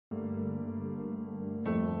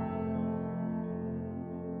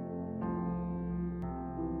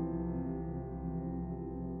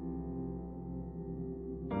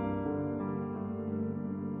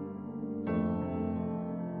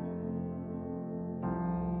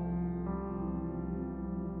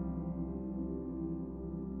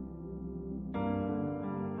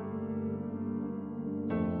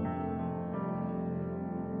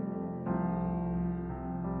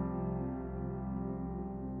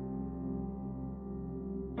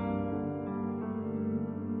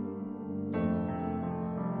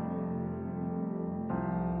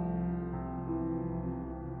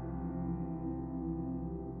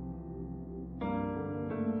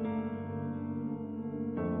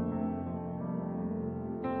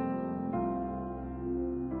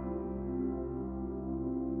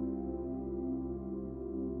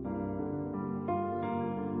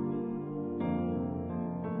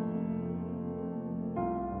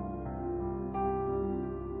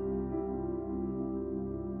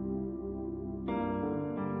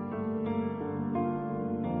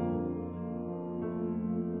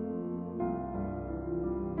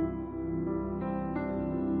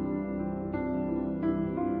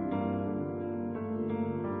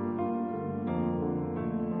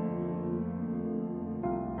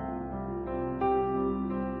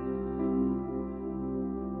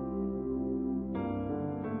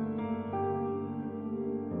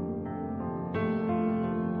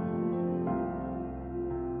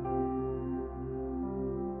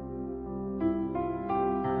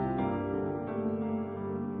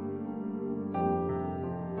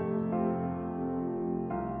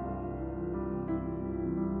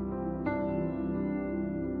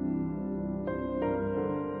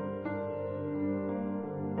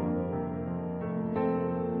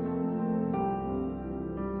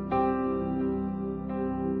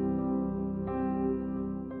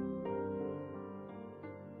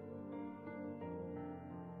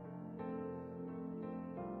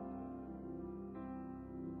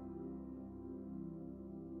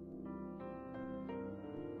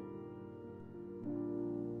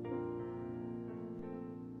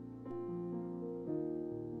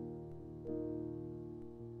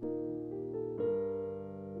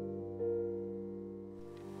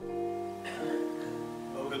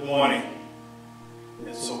morning.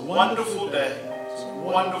 It's a wonderful day. It's a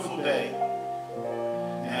wonderful day.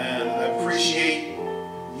 And I appreciate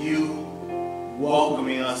you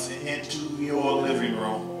welcoming us into your living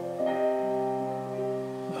room.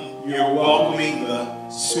 You're welcoming the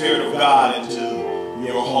Spirit of God into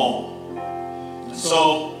your home. And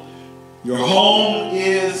so your home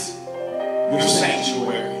is your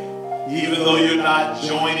sanctuary. Even though you're not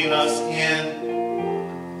joining us in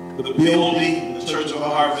the building, the Church of the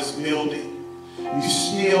Harvest building, you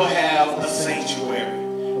still have a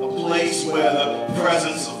sanctuary, a place where the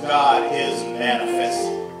presence of God is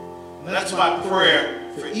manifested. And that's my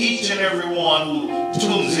prayer for each and every one who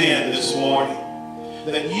tunes in this morning,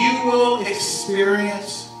 that you will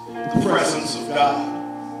experience the presence of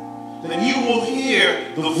God, that you will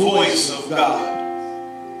hear the voice of God,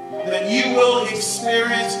 that you will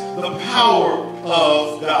experience the power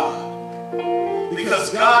of God. Because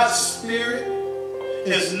God's Spirit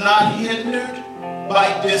is not hindered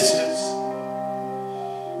by distance.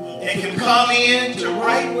 It can come in to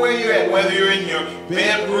right where you're at, whether you're in your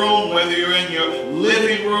bedroom, whether you're in your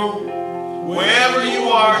living room, wherever you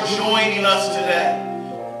are joining us today.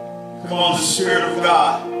 Come on, the Spirit of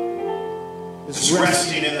God is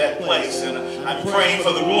resting in that place. And I'm praying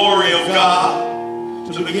for the glory of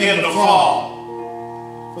God to begin to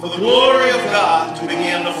fall. For the glory of God to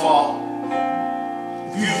begin to fall.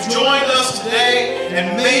 If you've joined us today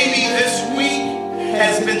and maybe this week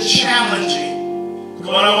has been challenging, come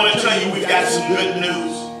on, I want to tell you we've got some good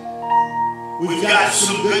news. We've got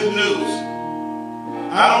some good news.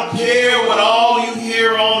 I don't care what all you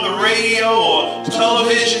hear on the radio or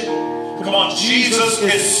television. Come on, Jesus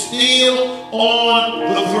is still on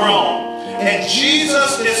the throne. And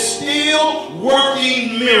Jesus is still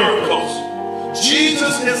working miracles.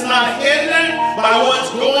 Jesus is not hindered by what's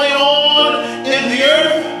going on in the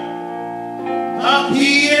earth.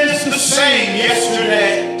 He is the same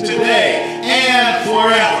yesterday, today, and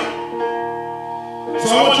forever.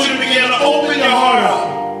 So I want you to begin to open your heart up.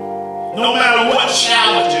 No matter what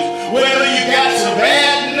challenges, whether you got some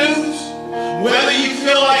bad news, whether you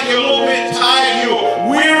feel like you're a little bit tired, you're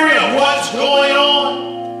weary of what's going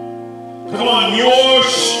on. Come on, your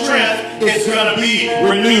strength is going to be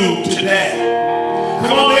renewed today.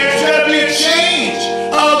 Come on, there's going to be a change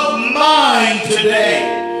of mind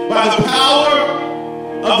today by the power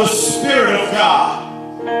of the Spirit of God.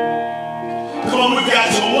 Come on, we've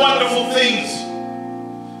got some wonderful things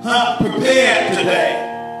prepared today.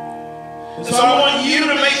 So I want you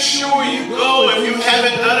to make sure you go if you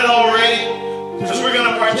haven't done it already, because we're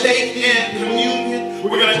going to partake in communion.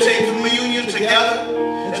 We're going to take communion together.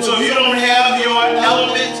 And so if you don't have your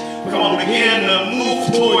elements, come on, begin to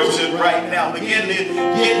move towards it right now. Begin to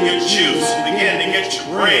get your juice. Begin to get your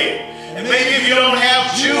bread. And maybe if you don't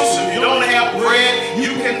have juice, if you don't have bread, you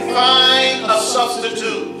can find a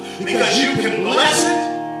substitute, because you can bless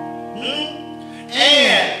it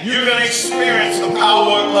and you're going to experience the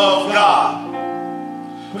power of God.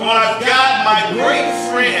 Come on, I've got my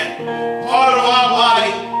great friend, part of our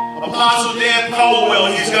body, Apostle Dan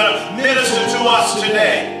Caldwell. He's going to minister to us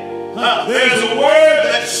today. There's a word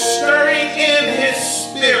that's stirring in his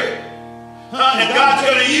spirit. And God's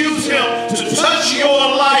going to use him to touch your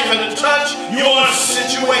life and to touch your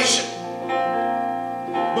situation.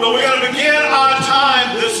 But we're going to begin our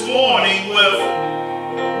time this morning with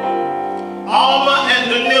Alma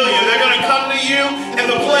and Danelia. They're going to come to you in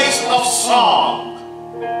the place of song.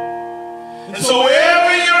 And so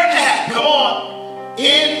wherever you're at, come on,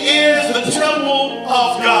 it is the temple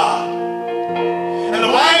of God. And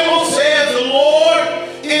the Bible says the Lord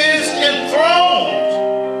is enthroned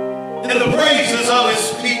in the praises of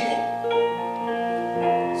his people.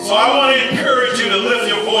 So I want to encourage you to lift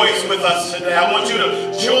your voice with us today. I want you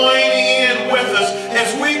to join in with us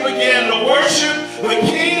as we begin to worship the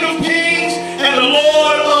King of Kings and the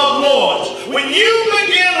Lord of Lords. When you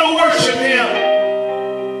begin to worship him,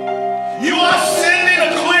 you are sending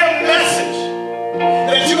a clear message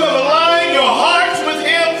that you have aligned your hearts with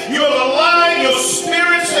him, you have aligned your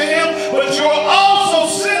spirits to him, but you're also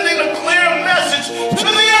sending a clear message to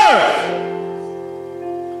the earth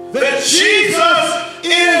that Jesus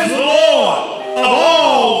is Lord of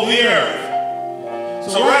all the earth.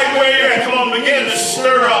 So right where you're at, come on, begin to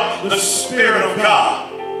stir up the Spirit of God.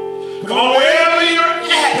 Come on, wherever you're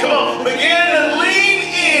at, come on, begin to lean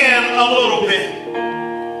in a little bit.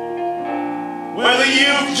 Whether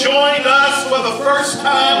you've joined us for the first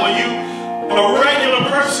time or you are a regular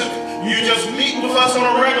person, you just meet with us on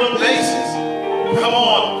a regular basis, come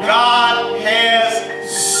on, God has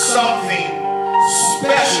something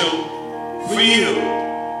special for you.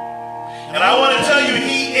 And I want to tell you,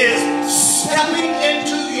 he is stepping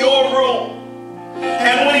into your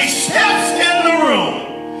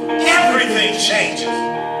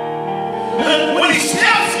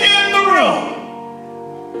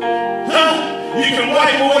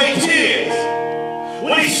wipe away tears.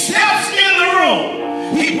 When he steps in the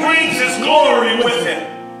room, he brings his glory with him.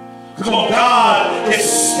 Come on, God is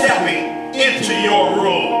stepping into your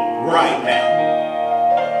room right now.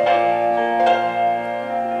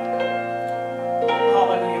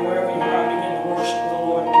 Hallelujah. Wherever you are, begin to worship the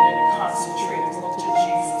Lord. Begin to concentrate and look to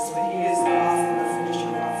Jesus, for he is the author and the finisher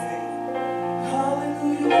of our faith.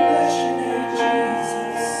 Hallelujah. We bless your name,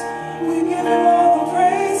 Jesus. We give you all the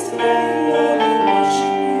praise tonight, Lord. We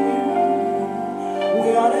worship you. We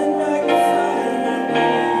honor and magnify your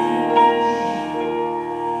name.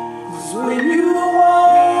 'Cause when you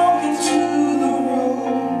walk into the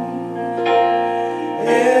room,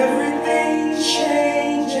 everything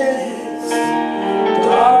changes.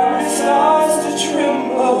 Darkness starts to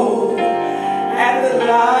tremble at the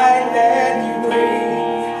light that you bring.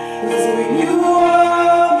 'Cause when you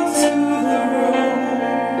walk into the room,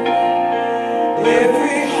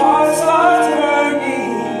 every heart starts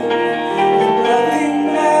burning, and nothing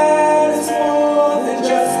matters more than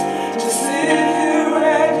just to sit here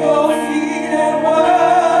at your feet and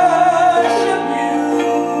worship you.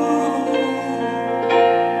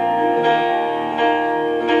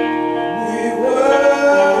 We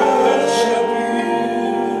worship you.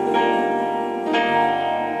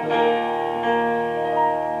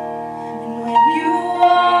 And when you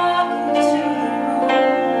walk into the room,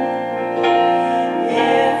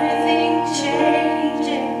 everything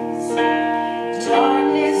changes.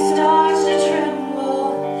 Darkness starts to tremble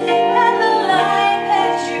at the light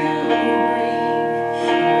that you bring.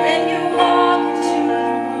 When you walk into the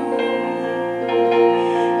room,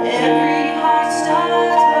 every heart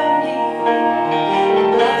starts burning.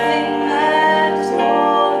 Nothing matters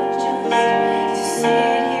more than just to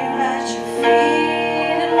sit here at your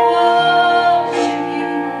feet and worship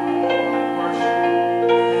you.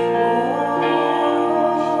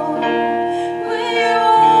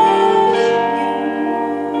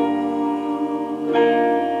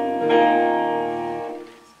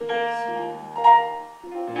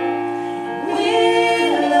 We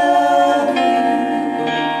love you.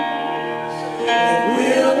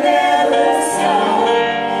 We'll never stop.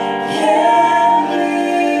 Can't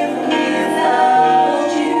live without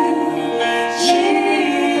you,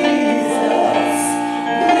 Jesus.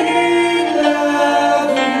 We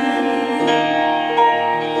love you.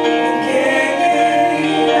 Can't get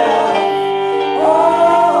enough.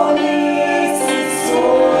 All this is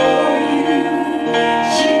for you,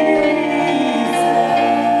 Jesus.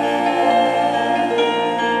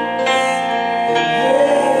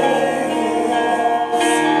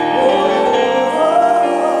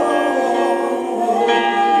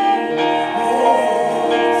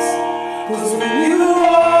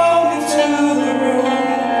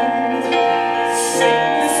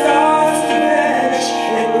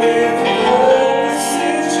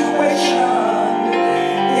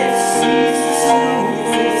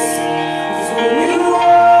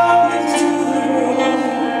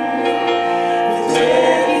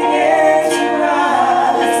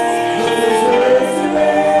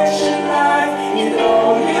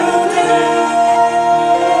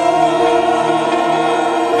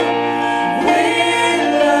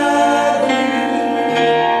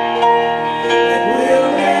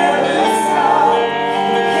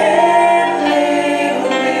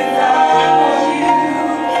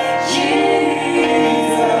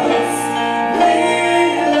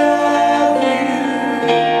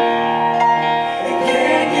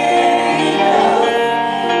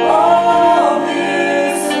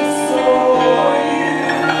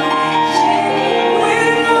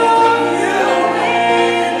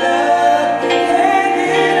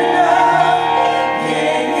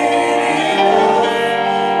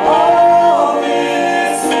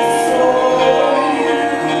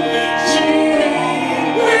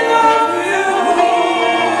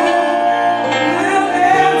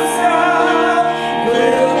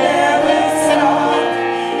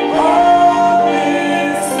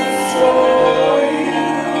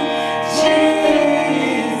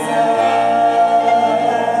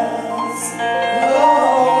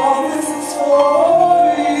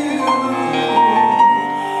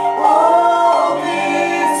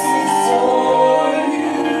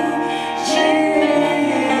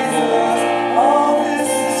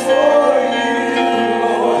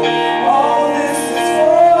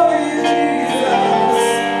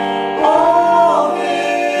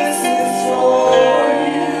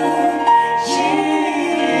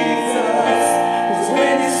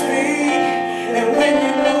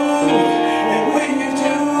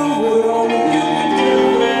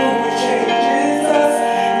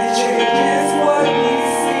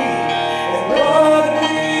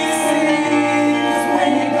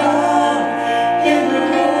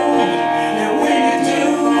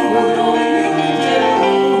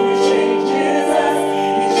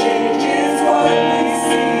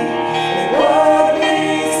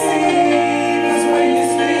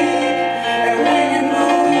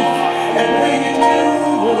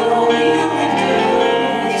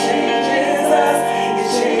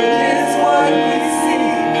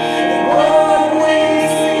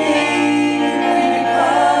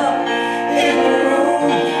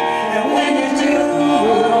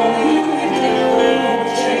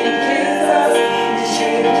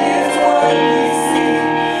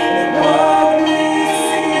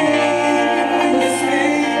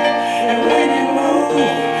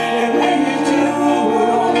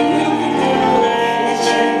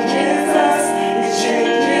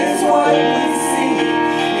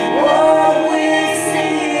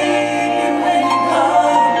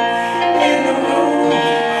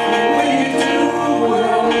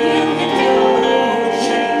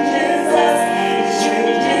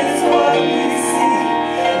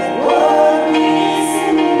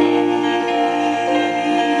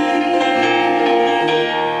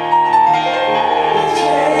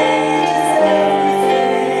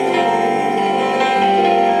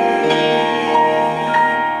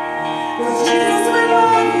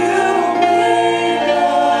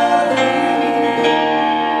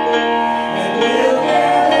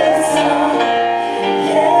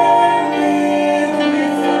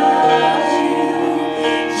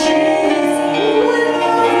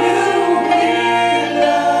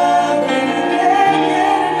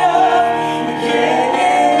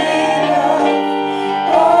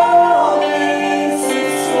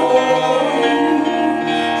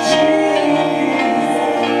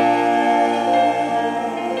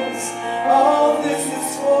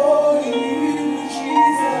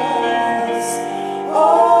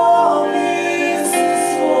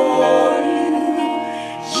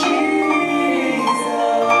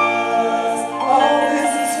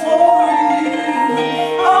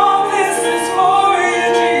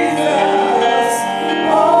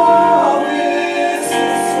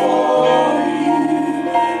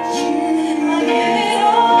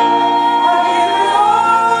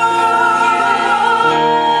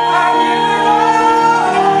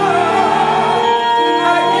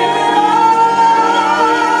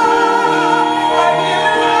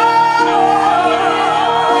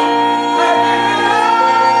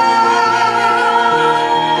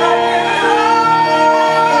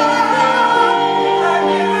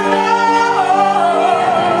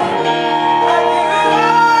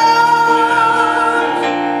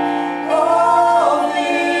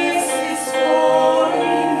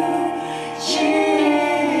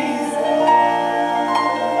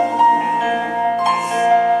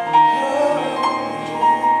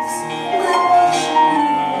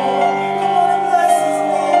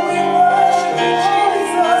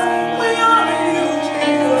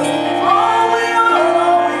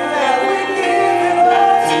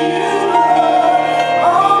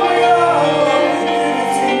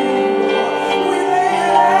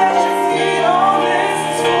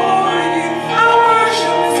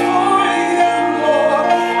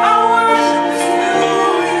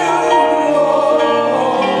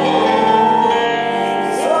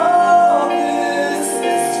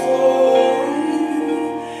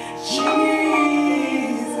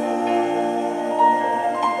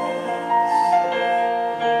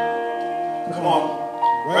 Come on.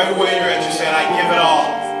 Right where you're at, you say, I give it all.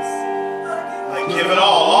 I give it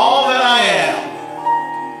all that I am.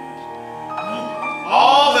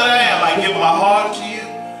 All that I am, I give my heart to you.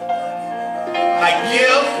 I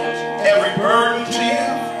give every burden to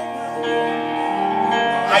you.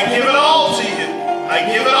 I give it all to you. I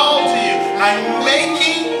give it all to you. I'm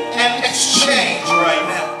making an exchange right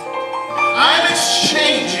now. I'm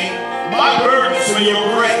exchanging my burdens for your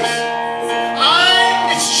grace.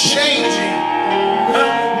 I'm exchanging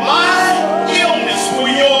my illness for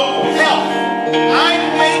your health. I'm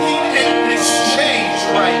making an exchange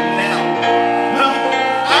right now.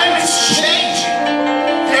 I'm exchanging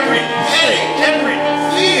every headache, every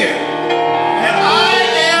fear, and I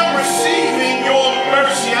am receiving your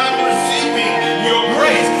mercy. I'm receiving your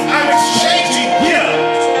grace. I'm exchanging guilt.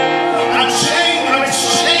 I'm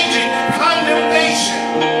exchanging condemnation,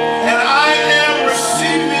 and I am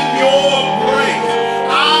receiving your grace.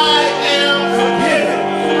 I am forgiven.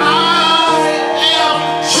 I am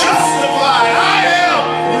justified. I am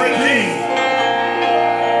redeemed.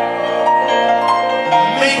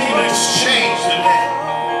 Making an exchange today.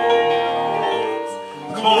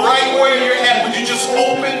 Come on, right where you're at, would you just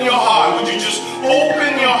open your heart? Would you just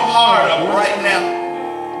open your heart up right now?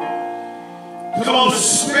 Come on, the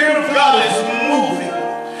Spirit of God is moving,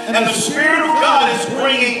 and the Spirit of God is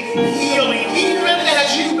bringing healing, even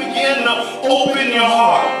as you begin to open your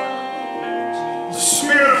heart. The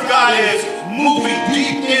Spirit of God is moving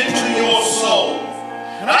deep into your soul.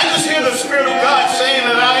 And I just hear the Spirit of God saying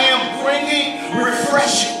that I am bringing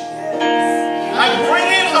refreshing. I'm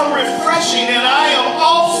bringing a refreshing, and I am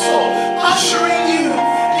also ushering you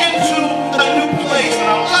into a new place, and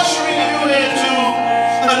I'm ushering you into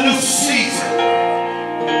a new season.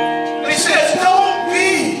 And he says, don't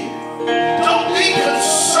be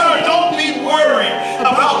concerned, don't be worried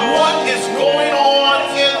about what is going on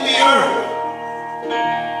in the earth,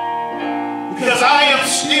 because I am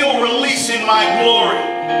still releasing my glory,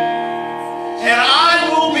 and I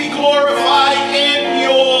will be glorified in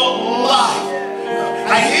your life.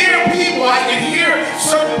 I hear people, I can hear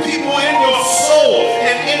certain people in your soul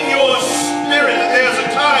and in your spirit that there's a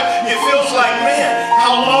time it feels like, man,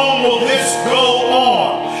 how long will this go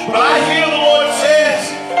on? But I hear the Lord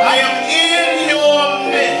says, I am in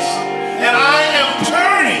your midst, and I am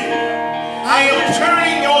turning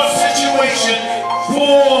your situation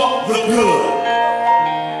for the good.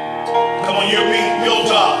 Come on, you're being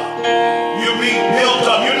built up. You're being built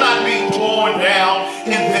up. You're not being torn down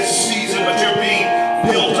in this season, but you're being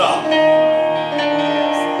built up.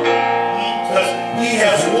 Because he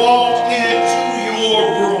has walked into your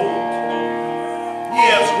room. He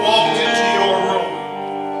has walked into your room.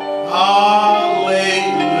 Hallelujah.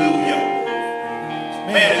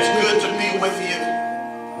 Man, it's good to be with you.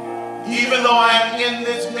 Even though I'm in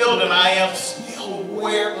this building, I am still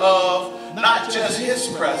aware of not just his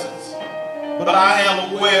presence, but I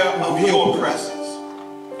am aware of your presence.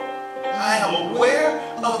 I am aware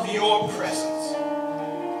of your presence.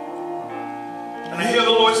 And I hear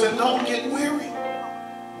the Lord say, don't get weary.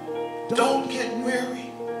 Don't get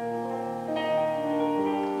weary.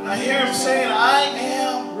 And I hear him saying, I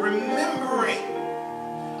am remembering.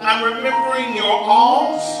 I'm remembering your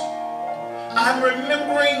alms. I'm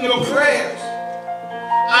remembering your prayers.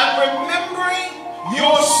 I'm remembering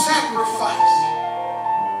your sacrifice.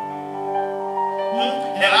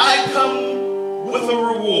 And I come with a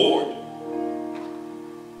reward.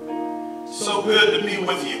 So good to be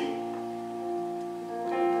with you.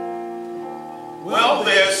 Well,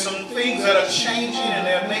 there's some things that are changing, and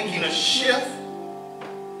they're making a shift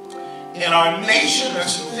in our nation.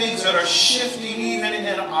 There's some things that are shifting even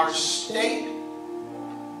in our state.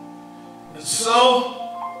 And so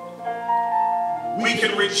we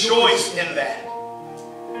can rejoice in that.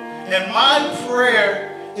 And my prayer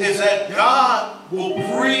is that God will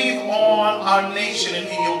breathe on our nation, and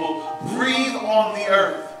he will breathe on the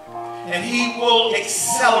earth, and he will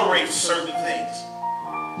accelerate certain things.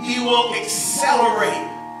 He will accelerate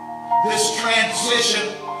this transition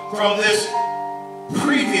from this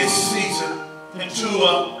previous season into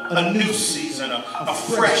a new season, a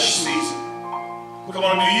fresh season. Come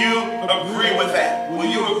on, do you agree with that? Will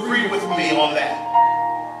you agree with me on that?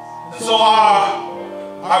 And so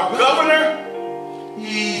our governor,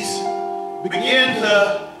 he's began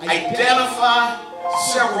to identify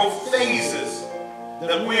several phases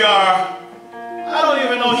that we are, I don't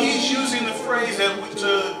even know, he's using the phrase that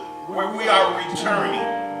where we are returning.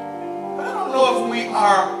 But I don't know if we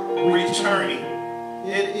are returning.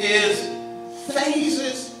 It is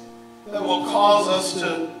phases that will cause us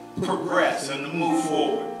to progress and to move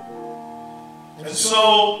forward. And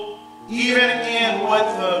so even in what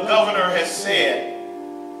the governor has said,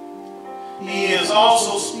 he is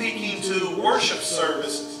also speaking to worship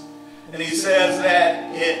services. And he says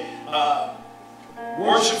that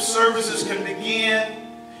worship services can begin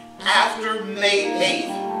after May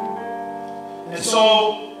 8th. And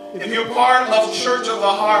so, if you're part of Church of the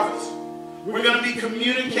Harvest, we're going to be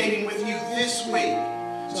communicating with you this week.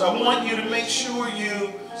 So I want you to make sure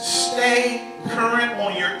you stay current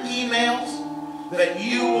on your emails, that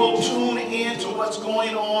you will tune in to what's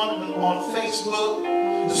going on Facebook.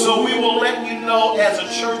 So we will let you know as a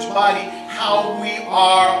church body how we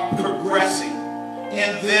are progressing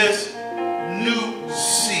in this new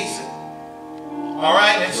season. All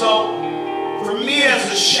right, and so for me as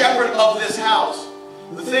the shepherd of this house,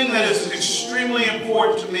 the thing that is extremely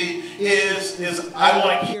important to me is I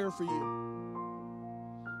want to care for you.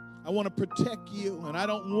 I want to protect you, and I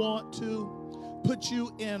don't want to put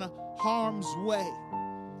you in harm's way.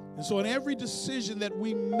 And so in every decision that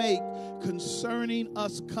we make concerning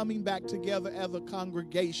us coming back together as a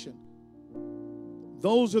congregation,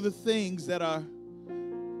 those are the things that are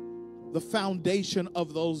the foundation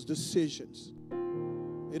of those decisions.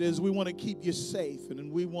 It is, we want to keep you safe,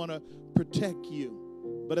 and we want to protect you.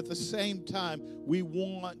 But at the same time, we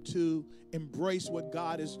want to embrace what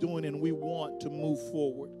God is doing, and we want to move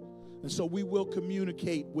forward. And so we will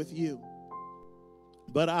communicate with you.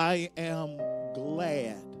 But I am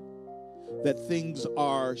glad that things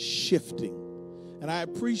are shifting. And I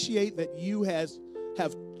appreciate that you have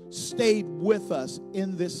stayed with us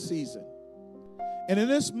in this season. And in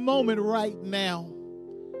this moment right now,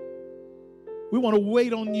 we want to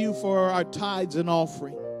wait on you for our tithes and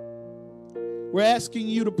offering. We're asking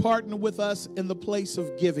you to partner with us in the place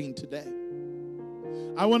of giving today.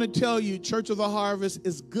 I want to tell you, Church of the Harvest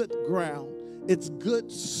is good ground. It's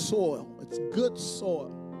good soil. It's good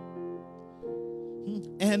soil.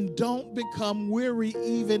 And don't become weary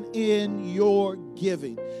even in your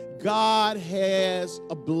giving. God has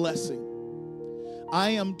a blessing.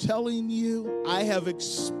 I am telling you, I have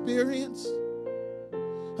experienced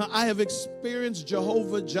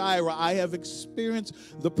Jehovah Jireh. I have experienced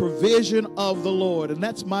the provision of the Lord. And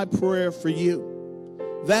that's my prayer for you.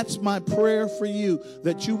 That's my prayer for you,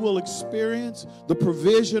 that you will experience the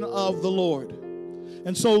provision of the Lord.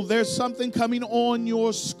 And so there's something coming on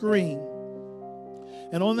your screen.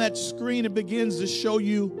 And on that screen, it begins to show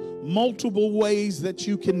you multiple ways that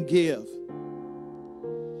you can give.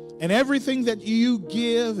 And everything that you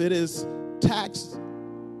give, it is tax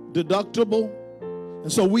deductible.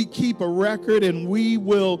 And so we keep a record, and we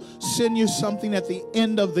will send you something at the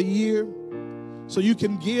end of the year. So you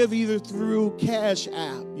can give either through Cash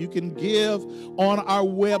App. You can give on our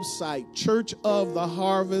website,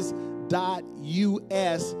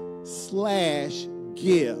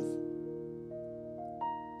 churchoftheharvest.us/give.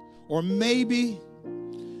 Or maybe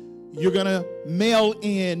you're going to mail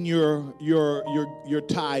in your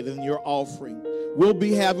tithe and your offering.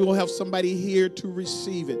 We'll have somebody here to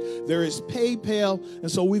receive it. There is PayPal,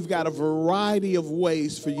 and so we've got a variety of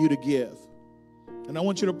ways for you to give. And I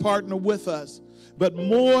want you to partner with us. But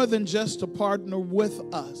more than just to partner with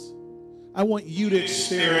us, I want you to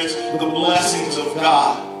experience the blessings of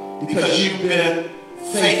God, because you've been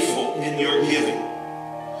faithful in your giving.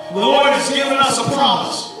 The Lord has given us a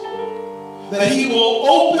promise that He will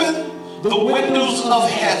open the windows of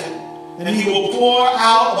heaven and He will pour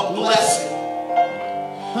out a blessing.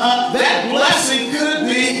 That blessing could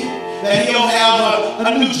be that He'll have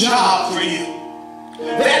a new job for you.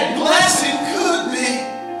 That blessing could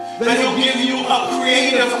be that He'll give you a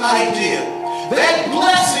creative idea. That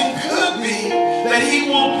blessing could be that He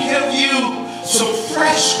will give you some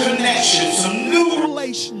fresh connections, some new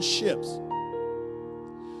relationships.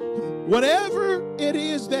 Whatever it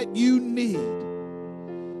is that you need,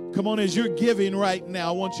 come on, as you're giving right now,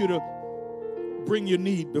 I want you to bring your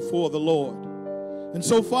need before the Lord. And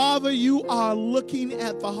so, Father, you are looking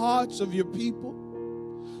at the hearts of your people.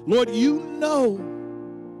 Lord, you know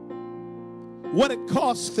what it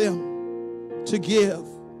costs them to give.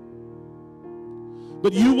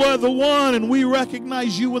 But you were the one, and we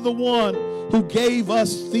recognize you were the one who gave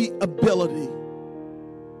us the ability.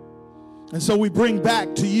 And so we bring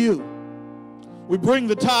back to you. We bring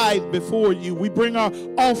the tithe before you. We bring our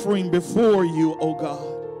offering before you, oh God.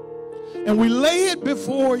 And we lay it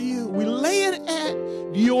before you. We lay it at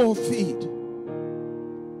your feet.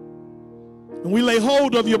 And we lay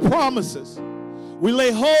hold of your promises. We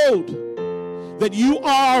lay hold that you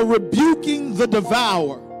are rebuking the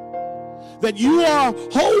devourer, that you are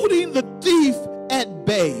holding the thief at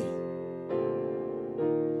bay.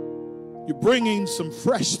 You're bringing some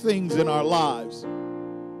fresh things in our lives.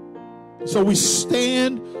 So we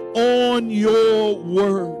stand on your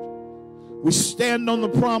word. We stand on the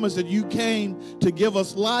promise that you came to give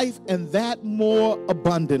us life and that more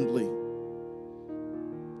abundantly.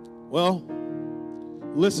 Well,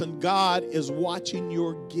 listen, God is watching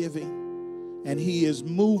your giving and he is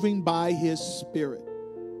moving by his Spirit.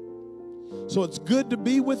 So it's good to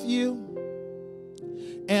be with you.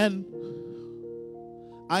 And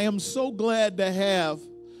I am so glad to have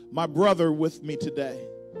my brother with me today.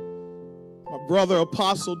 My brother,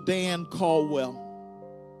 Apostle Dan Caldwell.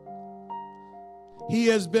 He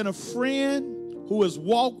has been a friend who has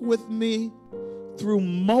walked with me through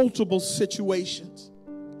multiple situations.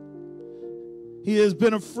 He has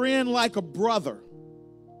been a friend like a brother,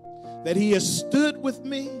 that he has stood with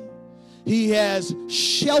me. He has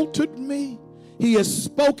sheltered me. He has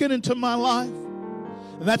spoken into my life.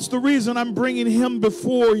 And that's the reason I'm bringing him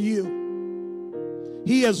before you.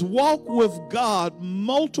 He has walked with God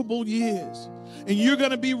multiple years, and you're going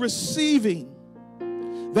to be receiving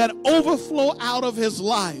that overflow out of his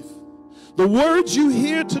life. The words you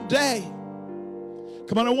hear today,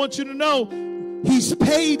 come on, I want you to know he's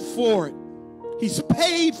paid for it. He's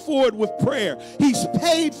paid for it with prayer. He's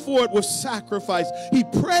paid for it with sacrifice. He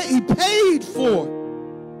paid for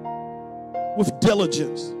it with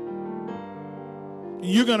diligence.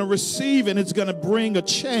 You're going to receive, and it's going to bring a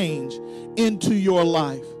change into your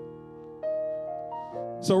life.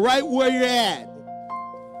 So right where you're at,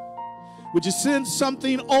 would you send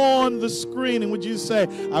something on the screen, and would you say,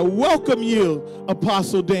 I welcome you,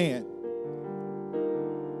 Apostle Dan.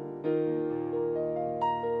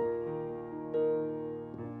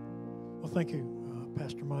 Well, thank you,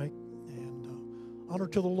 Pastor Mike, and honor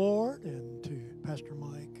to the Lord and to Pastor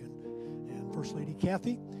Mike and First Lady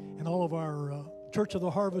Kathy and all of our Church of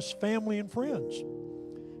the Harvest family and friends.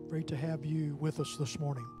 Great to have you with us this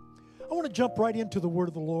morning. I want to jump right into the Word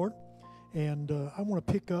of the Lord, and I want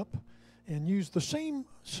to pick up and use the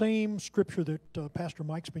same scripture that Pastor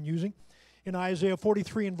Mike's been using in Isaiah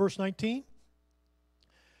 43 and verse 19.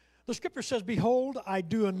 The scripture says, Behold, I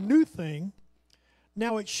do a new thing.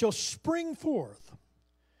 Now it shall spring forth.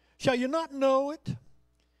 Shall you not know it?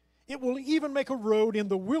 It will even make a road in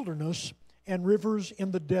the wilderness and rivers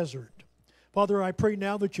in the desert. Father, I pray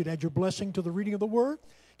now that you'd add your blessing to the reading of the word.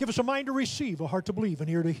 Give us a mind to receive, a heart to believe, an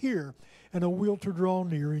ear to hear, and a will to draw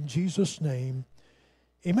near. In Jesus' name,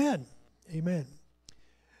 amen. Amen.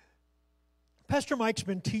 Pastor Mike's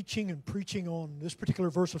been teaching and preaching on this particular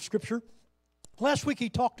verse of Scripture. Last week he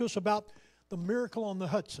talked to us about the miracle on the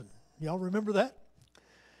Hudson. Y'all remember that?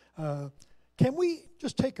 Can we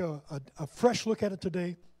just take a fresh look at it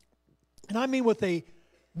today? And I mean with a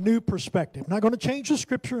new perspective. Not going to change the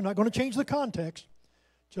Scripture, not going to change the context,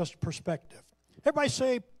 just perspective. Everybody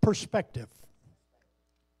say perspective.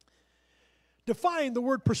 Defined, the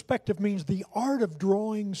word perspective means the art of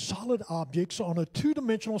drawing solid objects on a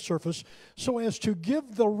two-dimensional surface so as to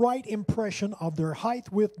give the right impression of their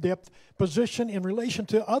height, width, depth, position in relation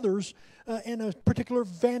to others in a particular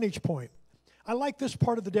vantage point. I like this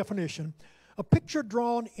part of the definition. A picture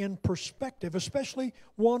drawn in perspective, especially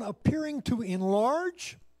one appearing to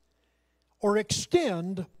enlarge or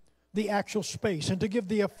extend the actual space and to give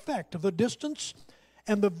the effect of the distance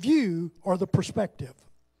and the view or the perspective.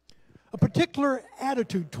 A particular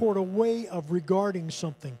attitude toward a way of regarding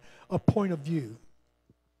something, a point of view.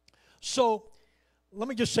 So, let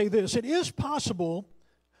me just say this. It is possible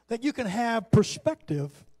that you can have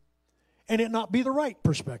perspective and it not be the right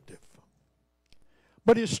perspective.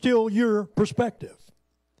 But it's still your perspective.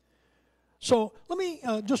 So, let me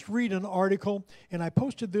just read an article, and I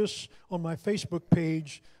posted this on my Facebook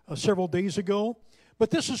page several days ago. But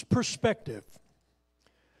this is perspective.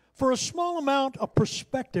 For a small amount of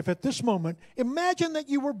perspective at this moment, imagine that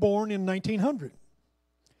you were born in 1900.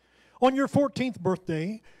 On your 14th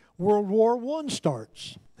birthday, World War I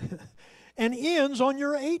starts and ends on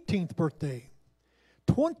your 18th birthday.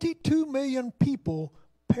 22 million people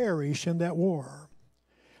perish in that war.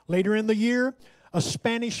 Later in the year, a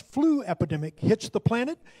Spanish flu epidemic hits the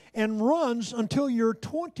planet and runs until your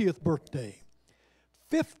 20th birthday.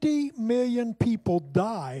 50 million people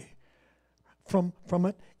die from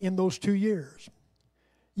it in those 2 years.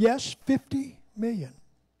 Yes, 50 million.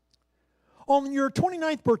 On your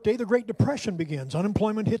 29th birthday, the Great Depression begins.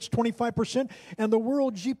 Unemployment hits 25%, and the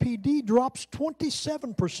world GDP drops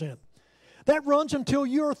 27%. That runs until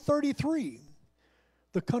you're 33.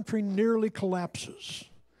 The country nearly collapses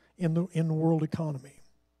in the world economy.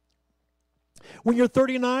 When you're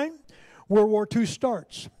 39, World War II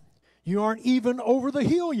starts. You aren't even over the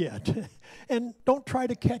hill yet. And don't try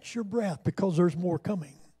to catch your breath because there's more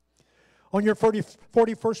coming. On your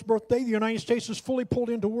 41st birthday, the United States is fully pulled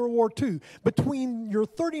into World War II. Between your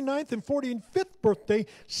 39th and 45th birthday,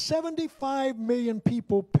 75 million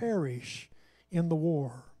people perish in the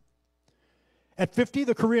war. At 50,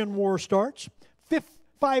 the Korean War starts.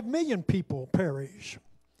 5 million people perish.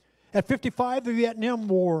 At 55, the Vietnam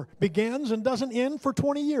War begins and doesn't end for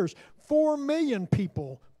 20 years. 4 million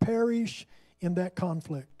people perish in that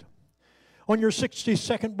conflict. On your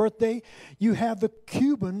 62nd birthday, you have the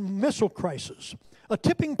Cuban Missile Crisis, a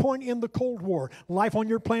tipping point in the Cold War. Life on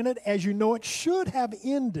your planet, as you know it, should have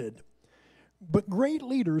ended, but great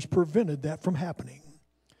leaders prevented that from happening.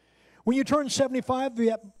 When you turn 75, the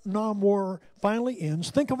Vietnam War finally ends.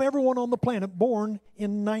 Think of everyone on the planet born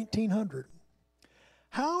in 1900.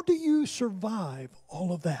 How do you survive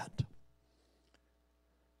all of that?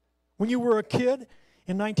 When you were a kid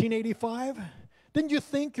in 1985, didn't you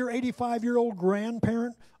think your 85-year-old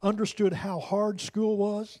grandparent understood how hard school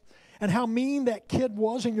was and how mean that kid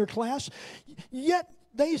was in your class? Yet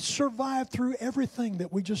they survived through everything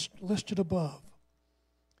that we just listed above.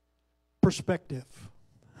 Perspective.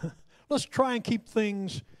 Let's try and keep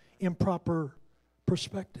things in proper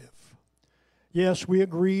perspective. Yes, we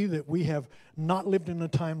agree that we have not lived in a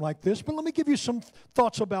time like this, but let me give you some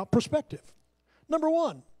thoughts about perspective. Number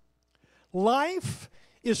one, life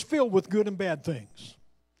is filled with good and bad things.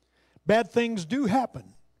 Bad things do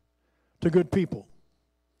happen to good people.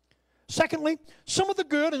 Secondly, some of the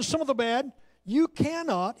good and some of the bad you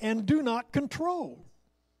cannot and do not control.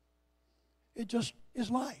 It just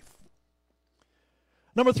is life.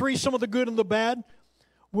 Number three, some of the good and the bad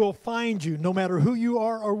will find you no matter who you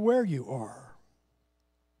are or where you are.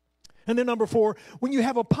 And then number four, when you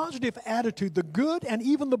have a positive attitude, the good and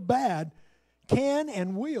even the bad can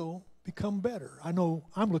and will become better. I know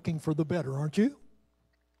I'm looking for the better, aren't you?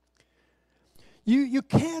 You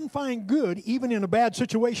can find good even in a bad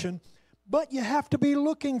situation, but you have to be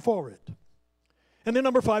looking for it. And then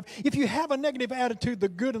number five, if you have a negative attitude, the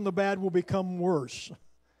good and the bad will become worse.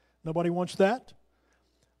 Nobody wants that,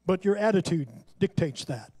 but your attitude dictates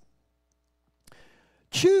that.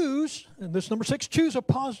 Choose, and this number six, choose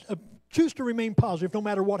to remain positive no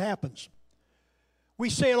matter what happens. We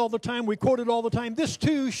say it all the time, we quote it all the time, this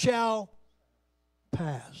too shall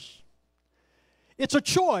pass. It's a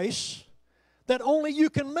choice that only you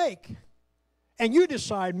can make, and you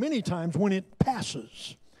decide many times when it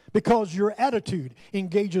passes because your attitude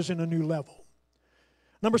engages in a new level.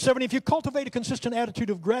 Number seven, if you cultivate a consistent attitude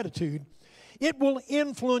of gratitude, it will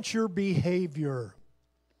influence your behavior.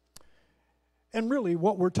 And really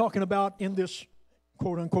what we're talking about in this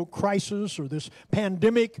quote-unquote crisis or this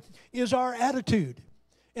pandemic is our attitude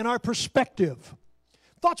and our perspective.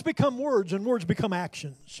 Thoughts become words and words become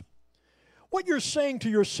actions. What you're saying to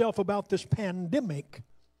yourself about this pandemic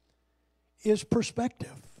is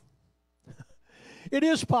perspective. It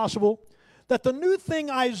is possible that the new thing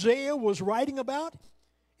Isaiah was writing about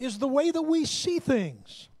is the way that we see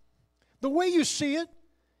things. The way you see it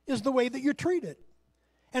is the way that you treat it.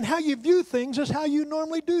 And how you view things is how you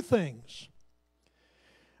normally do things.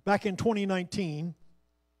 Back in 2019,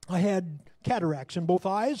 I had cataracts in both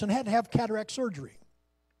eyes and had to have cataract surgery.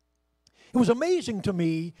 It was amazing to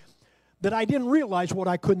me that I didn't realize what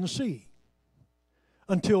I couldn't see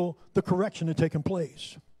until the correction had taken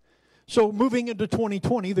place. So moving into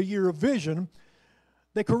 2020, the year of vision,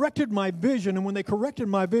 they corrected my vision, and when they corrected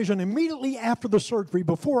my vision, immediately after the surgery,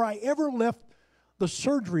 before I ever left the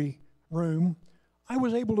surgery room, I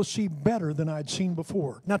was able to see better than I'd seen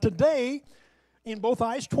before. Now today, in both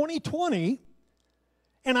eyes, 2020,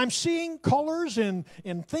 and I'm seeing colors and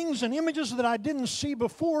things and images that I didn't see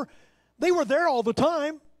before. They were there all the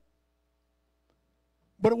time,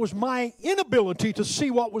 but it was my inability to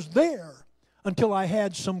see what was there until I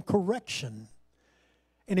had some correction,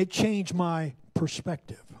 and it changed my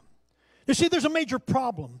perspective. You see, there's a major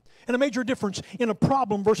problem and a major difference in a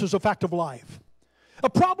problem versus a fact of life. A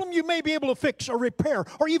problem you may be able to fix or repair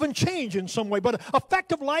or even change in some way, but a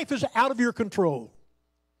fact of life is out of your control.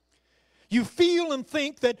 You feel and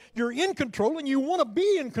think that you're in control and you want to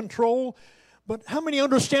be in control, but how many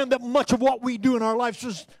understand that much of what we do in our lives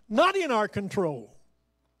is not in our control?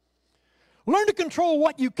 Learn to control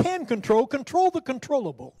what you can control. Control the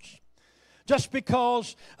controllables. Just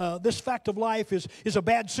because this fact of life is a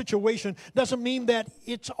bad situation doesn't mean that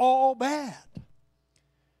it's all bad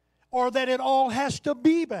or that it all has to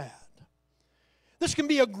be bad. This can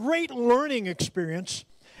be a great learning experience,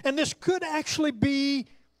 and this could actually be,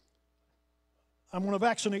 I'm going to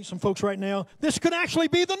vaccinate some folks right now, this could actually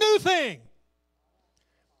be the new thing.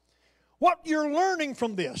 What you're learning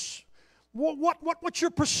from this, What's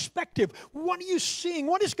your perspective? What are you seeing?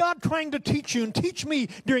 What is God trying to teach you and teach me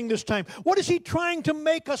during this time? What is He trying to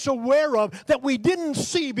make us aware of that we didn't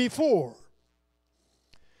see before?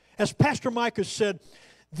 As Pastor Mike has said,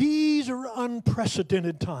 these are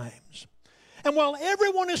unprecedented times. And while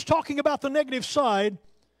everyone is talking about the negative side,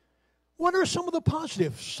 what are some of the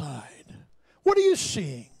positive side? What are you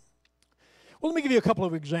seeing? Well, let me give you a couple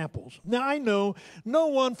of examples. Now, I know no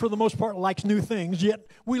one, for the most part, likes new things, yet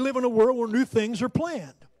we live in a world where new things are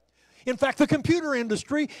planned. In fact, the computer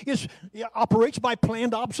industry operates by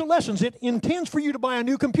planned obsolescence. It intends for you to buy a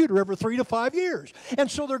new computer every 3 to 5 years. And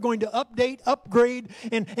so they're going to update, upgrade,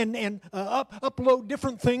 and upload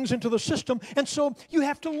different things into the system. And so you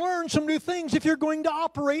have to learn some new things if you're going to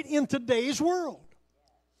operate in today's world.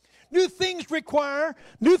 New things require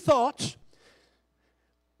new thoughts.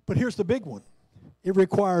 But here's the big one. It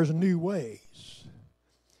requires new ways.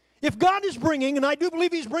 If God is bringing, and I do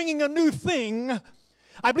believe He's bringing a new thing,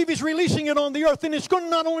 I believe He's releasing it on the earth, and it's going to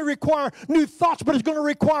not only require new thoughts, but it's going to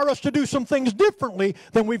require us to do some things differently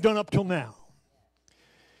than we've done up till now.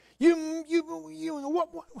 Let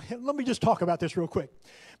me just talk about this real quick.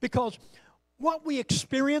 Because what we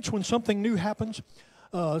experience when something new happens,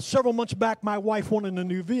 several months back, my wife wanted a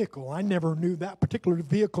new vehicle. I never knew that particular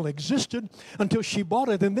vehicle existed until she bought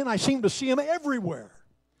it, and then I seemed to see them everywhere.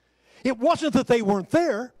 It wasn't that they weren't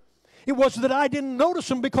there. It was that I didn't notice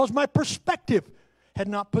them because my perspective had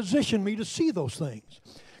not positioned me to see those things.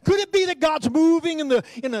 Could it be that God's moving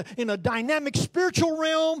in a dynamic spiritual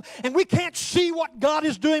realm, and we can't see what God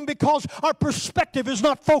is doing because our perspective is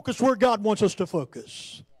not focused where God wants us to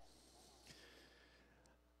focus?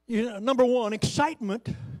 Number one, excitement,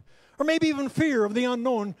 or maybe even fear of the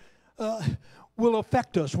unknown will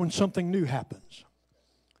affect us when something new happens.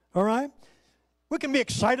 All right? We can be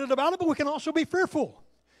excited about it, but we can also be fearful.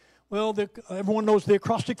 Well, everyone knows the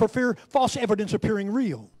acrostic for fear, false evidence appearing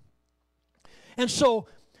real. And so,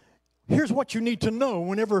 here's what you need to know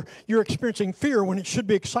whenever you're experiencing fear, when it should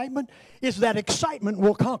be excitement, is that excitement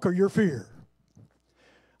will conquer your fear.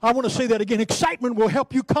 I want to say that again. Excitement will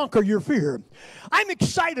help you conquer your fear. I'm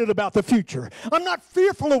excited about the future. I'm not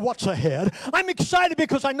fearful of what's ahead. I'm excited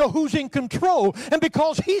because I know who's in control. And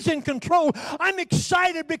because He's in control, I'm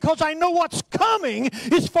excited because I know what's coming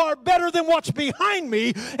is far better than what's behind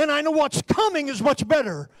me. And I know what's coming is much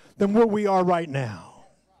better than where we are right now.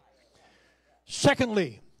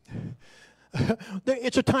 Secondly,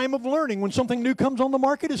 it's a time of learning. When something new comes on the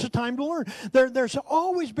market, it's a time to learn. There's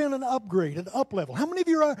always been an upgrade, an up level. How many of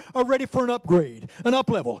you are ready for an upgrade, an up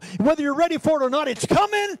level? Whether you're ready for it or not, it's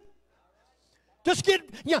coming. Just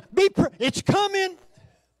it's coming.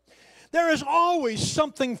 There is always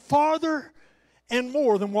something farther and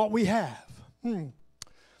more than what we have.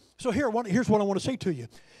 So here's what I want to say to you.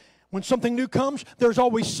 When something new comes, there's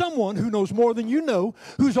always someone who knows more than you know,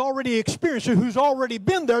 who's already experienced it, who's already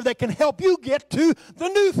been there, that can help you get to the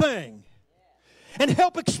new thing and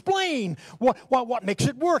help explain what makes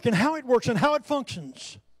it work and how it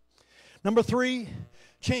functions. Number three,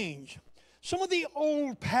 change. Some of the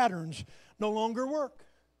old patterns no longer work.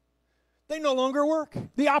 They no longer work.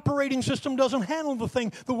 The operating system doesn't handle the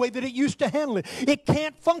thing the way that it used to handle it. It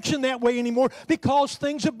can't function that way anymore because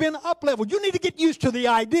things have been up-leveled. You need to get used to the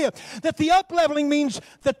idea that the up-leveling means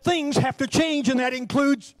that things have to change, and that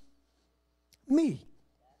includes me.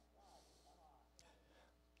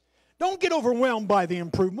 Don't get overwhelmed by the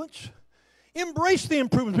improvements. Embrace the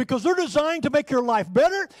improvements because they're designed to make your life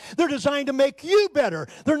better. They're designed to make you better.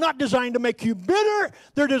 They're not designed to make you bitter.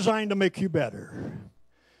 They're designed to make you better.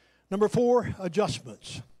 Number four,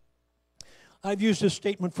 adjustments. I've used this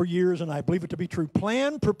statement for years, and I believe it to be true.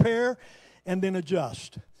 Plan, prepare, and then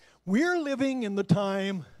adjust. We're living in the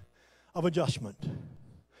time of adjustment.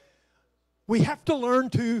 We have to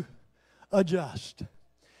learn to adjust.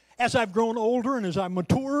 As I've grown older and as I've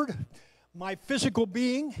matured, my physical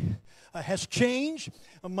being has changed.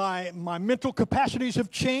 My mental capacities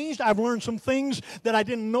have changed. I've learned some things that I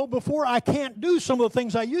didn't know before. I can't do some of the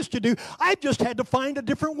things I used to do. I've just had to find a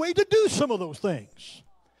different way to do some of those things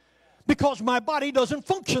because my body doesn't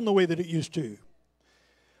function the way that it used to.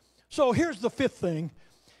 So here's the fifth thing,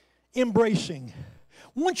 embracing.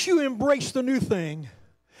 Once you embrace the new thing,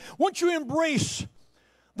 once you embrace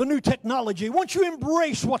the new technology, once you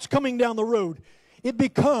embrace what's coming down the road, it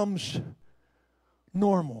becomes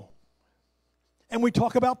normal. And we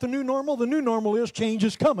talk about the new normal. The new normal is change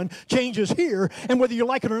is coming. Change is here. And whether you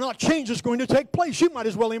like it or not, change is going to take place. You might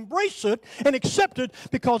as well embrace it and accept it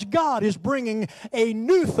because God is bringing a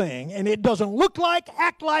new thing. And it doesn't look like,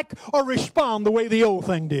 act like, or respond the way the old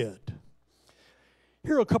thing did.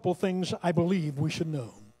 Here are a couple of things I believe we should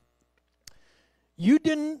know. You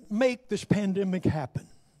didn't make this pandemic happen.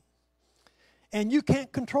 And you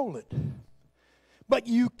can't control it. But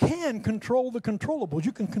you can control the controllables.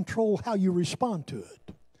 You can control how you respond to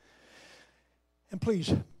it. And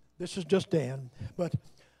please, this is just Dan, but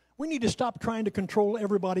we need to stop trying to control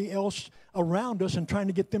everybody else around us and trying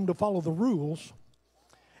to get them to follow the rules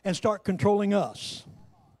and start controlling us.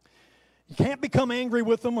 You can't become angry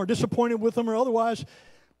with them or disappointed with them or otherwise.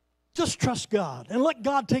 Just trust God and let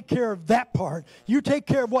God take care of that part. You take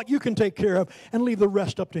care of what you can take care of and leave the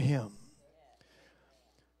rest up to Him.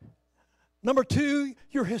 Number two,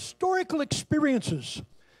 your historical experiences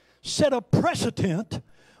set a precedent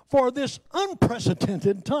for this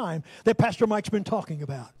unprecedented time that Pastor Mike's been talking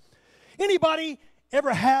about. Anybody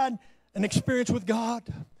ever had an experience with God?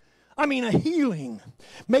 I mean, a healing,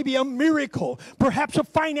 maybe a miracle, perhaps a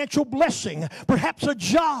financial blessing, perhaps a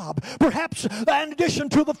job, perhaps in addition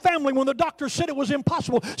to the family when the doctor said it was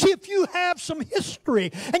impossible. See, if you have some history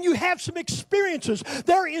and you have some experiences,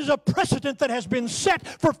 there is a precedent that has been set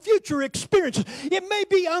for future experiences. It may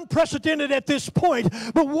be unprecedented at this point,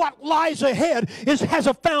 but what lies ahead has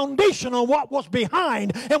a foundation on what was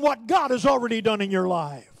behind and what God has already done in your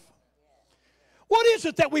life. What is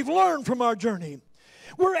it that we've learned from our journey?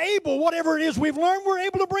 We're able, whatever it is we've learned, we're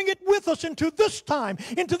able to bring it with us into this time,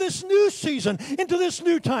 into this new season, into this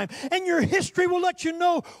new time. And your history will let you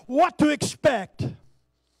know what to expect.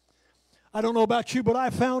 I don't know about you, but I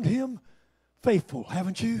found Him faithful,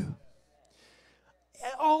 haven't you?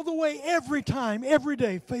 All the way, every time, every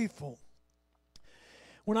day, faithful.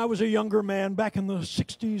 When I was a younger man, back in the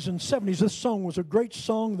 60s and 70s, this song was a great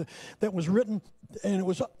song that was written, and it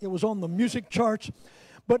was on the music charts.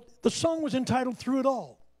 But the song was entitled Through It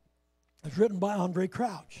All. It was written by Andre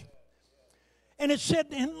Crouch. And it said,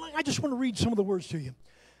 and I just want to read some of the words to you.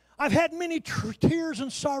 I've had many tears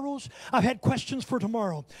and sorrows. I've had questions for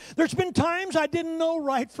tomorrow. There's been times I didn't know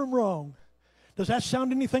right from wrong. Does that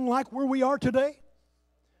sound anything like where we are today?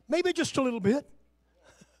 Maybe just a little bit.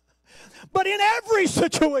 But in every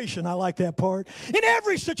situation, I like that part, in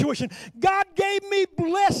every situation, God gave me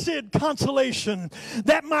blessed consolation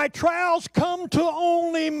that my trials come to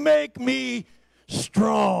only make me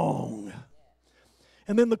strong.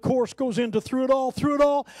 And then the chorus goes into through it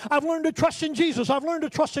all, I've learned to trust in Jesus. I've learned to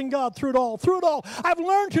trust in God through it all, I've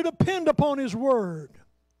learned to depend upon His Word.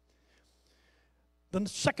 The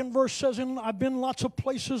second verse says, I've been lots of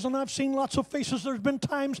places and I've seen lots of faces. There's been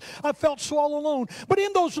times I've felt so all alone. But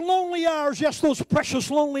in those lonely hours, yes, those precious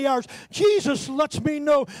lonely hours, Jesus lets me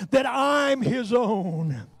know that I'm His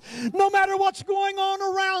own. No matter what's going on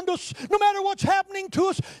around us, no matter what's happening to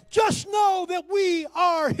us, just know that we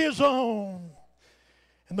are His own.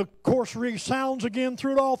 And the chorus resounds again,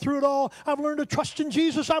 through it all, I've learned to trust in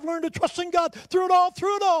Jesus. I've learned to trust in God. Through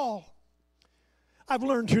it all, I've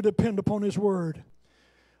learned to depend upon His Word.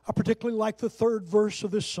 I particularly like the third verse of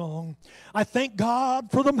this song. I thank God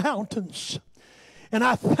for the mountains, and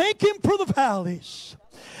I thank Him for the valleys.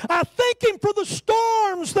 I thank Him for the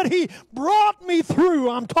storms that He brought me through.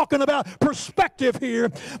 I'm talking about perspective here.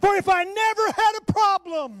 For if I never had a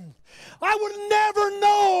problem, I would never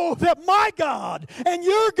know that my God and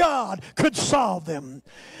your God could solve them.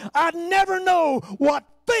 I'd never know what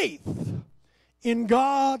faith in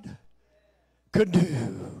God could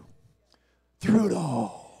do. Through it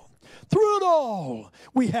all,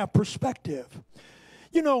 we have perspective.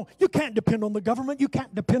 You know, you can't depend on the government. You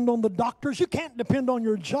can't depend on the doctors. You can't depend on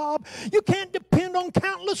your job. You can't depend on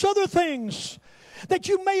countless other things that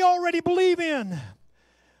you may already believe in.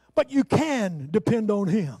 But you can depend on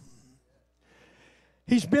Him.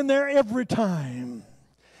 He's been there every time.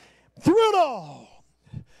 Through it all.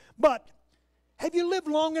 But have you lived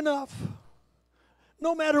long enough,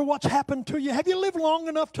 no matter what's happened to you, have you lived long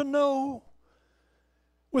enough to know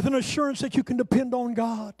with an assurance that you can depend on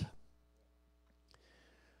God?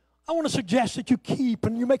 I want to suggest that you keep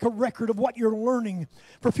and you make a record of what you're learning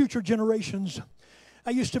for future generations. I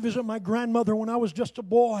used to visit my grandmother when I was just a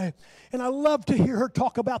boy, and I loved to hear her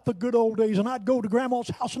talk about the good old days. And I'd go to Grandma's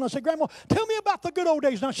house and I'd say, Grandma, tell me about the good old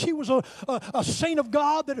days. Now, she was a saint of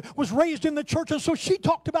God that was raised in the church, and so she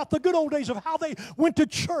talked about the good old days of how they went to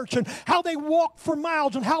church and how they walked for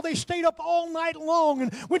miles and how they stayed up all night long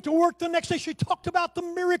and went to work the next day. She talked about the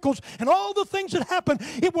miracles and all the things that happened.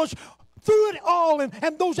 It was through it all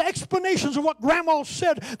and those explanations of what Grandma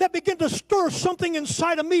said that began to stir something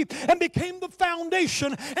inside of me and became the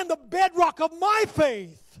foundation and the bedrock of my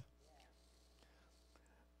faith.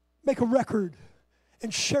 Make a record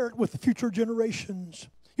and share it with the future generations.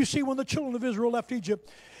 You see, when the children of Israel left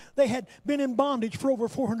Egypt, they had been in bondage for over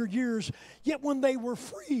 400 years. Yet when they were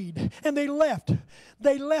freed and they left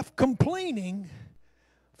complaining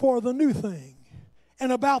for the new thing.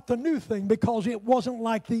 and about the new thing because it wasn't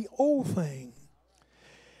like the old thing.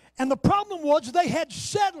 And the problem was they had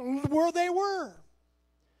settled where they were.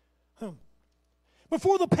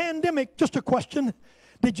 Before the pandemic, just a question,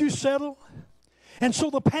 did you settle? And so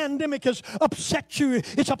the pandemic has upset you.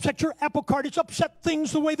 It's upset your apple cart. It's upset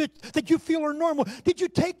things the way that you feel are normal. Did you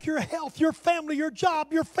take your health, your family, your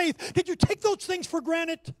job, your faith? Did you take those things for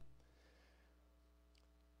granted?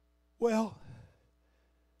 Well,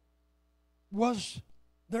 was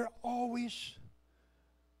there always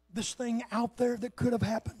this thing out there that could have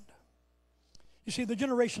happened? You see, the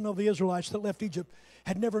generation of the Israelites that left Egypt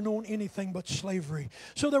had never known anything but slavery.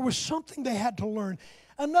 So there was something they had to learn.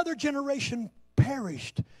 Another generation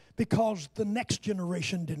perished because the next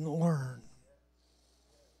generation didn't learn.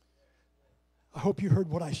 I hope you heard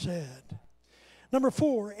what I said. Number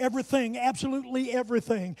 4, everything, absolutely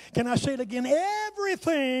everything. Can I say it again?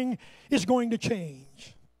 Everything is going to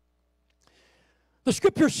change. The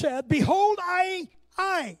scripture said, behold, I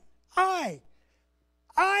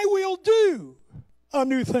will do a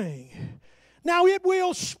new thing. Now it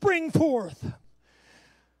will spring forth.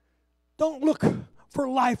 Don't look for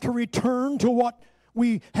life to return to what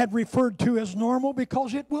we had referred to as normal,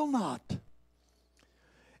 because it will not.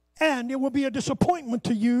 And it will be a disappointment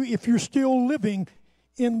to you if you're still living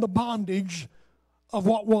in the bondage of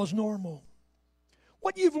what was normal.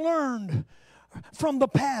 What you've learned from the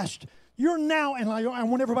past, you're now, and I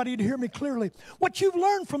want everybody to hear me clearly, what you've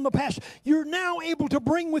learned from the past, you're now able to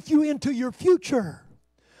bring with you into your future.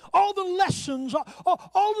 All the lessons,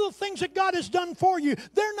 all the things that God has done for you,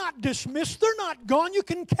 they're not dismissed. They're not gone. You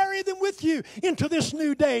can carry them with you into this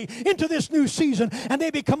new day, into this new season, and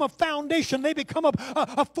they become a foundation. They become a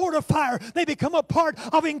fortifier. They become a part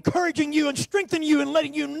of encouraging you and strengthening you and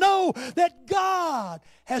letting you know that God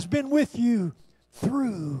has been with you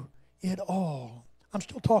through it all. I'm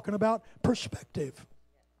still talking about perspective.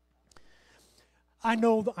 I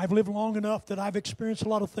know that I've lived long enough that I've experienced a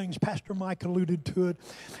lot of things. Pastor Mike alluded to it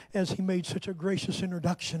as he made such a gracious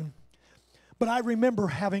introduction. But I remember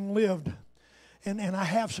having lived, and I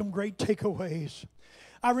have some great takeaways.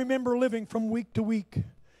 I remember living from week to week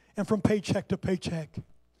and from paycheck to paycheck.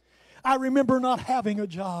 I remember not having a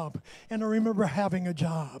job, and I remember having a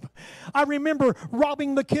job. I remember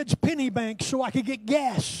robbing the kids' penny bank so I could get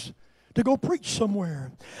gas to go preach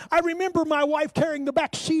somewhere. I remember my wife tearing the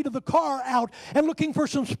back seat of the car out and looking for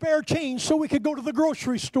some spare change so we could go to the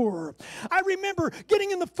grocery store. I remember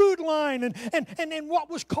getting in the food line and what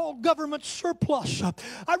was called government surplus.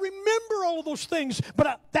 I remember all of those things,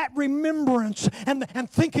 but that remembrance and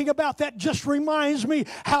thinking about that just reminds me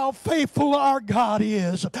how faithful our God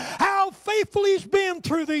is. How faithful He's been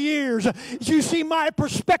through the years. As you see, my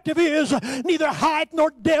perspective is neither height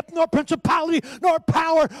nor depth nor principality nor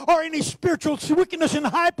power or any spiritual wickedness in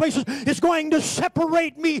high places is going to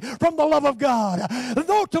separate me from the love of God.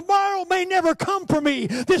 Though tomorrow may never come for me,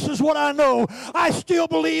 this is what I know. I still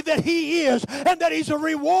believe that He is, and that He's a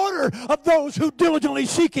rewarder of those who diligently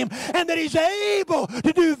seek Him, and that He's able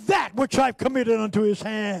to do that which I've committed unto His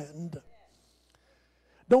hand.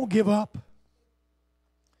 Don't give up.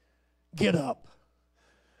 Get up.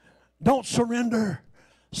 Don't surrender.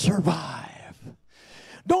 Survive.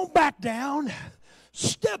 Don't back down.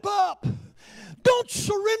 Step up. Don't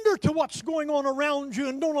surrender to what's going on around you,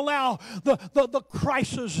 and don't allow the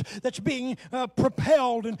crisis that's being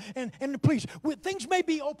propelled. And please, things may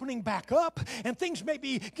be opening back up, and things may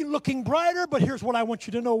be looking brighter, but here's what I want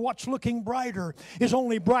you to know. What's looking brighter is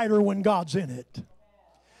only brighter when God's in it.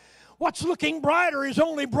 What's looking brighter is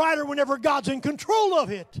only brighter whenever God's in control of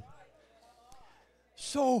it.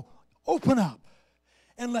 So open up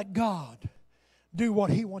and let God do what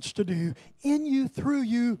He wants to do in you, through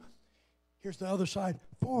you. Here's the other side,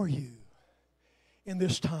 for you in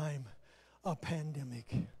this time of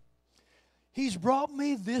pandemic. He's brought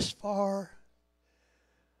me this far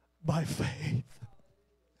by faith.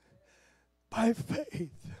 By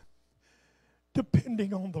faith.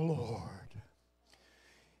 Depending on the Lord.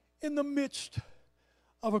 In the midst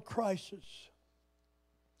of a crisis,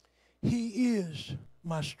 He is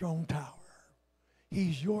my strong tower.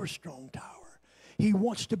 He's your strong tower. He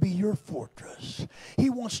wants to be your fortress.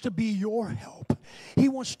 He wants to be your help. He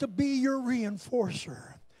wants to be your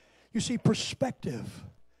reinforcer. You see, perspective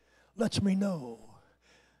lets me know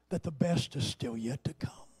that the best is still yet to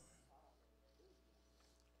come.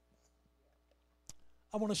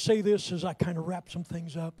 I want to say this as I kind of wrap some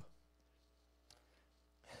things up.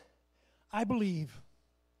 I believe,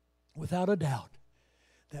 without a doubt,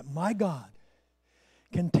 that my God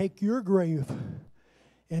can take your grave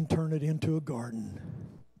and turn it into a garden.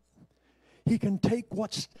 He can take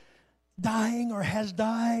what's dying or has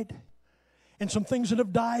died and some things that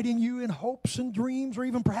have died in you in hopes and dreams or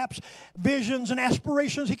even perhaps visions and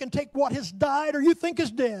aspirations. He can take what has died or you think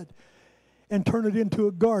is dead and turn it into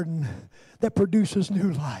a garden that produces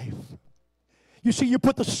new life. You see, you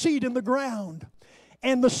put the seed in the ground,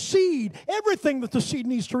 and the seed, everything that the seed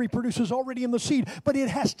needs to reproduce is already in the seed, but it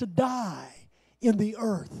has to die in the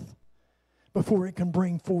earth before it can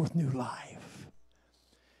bring forth new life.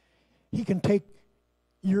 He can take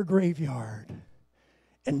your graveyard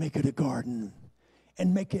and make it a garden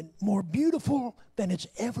and make it more beautiful than it's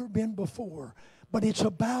ever been before. But it's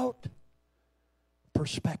about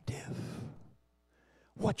perspective.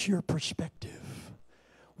 What's your perspective?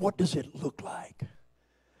 What does it look like?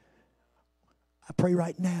 I pray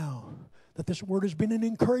right now that this word has been an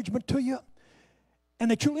encouragement to you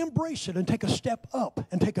and that you'll embrace it and take a step up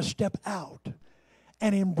and take a step out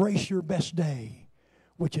and embrace your best day,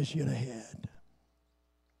 which is yet ahead.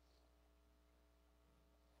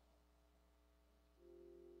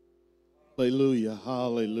 Hallelujah,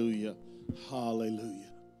 hallelujah, hallelujah.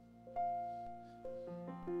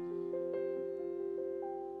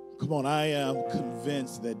 Come on, I am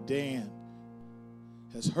convinced that Dan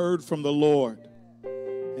has heard from the Lord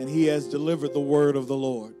and he has delivered the word of the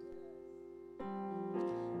Lord.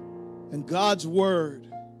 And God's word,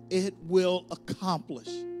 it will accomplish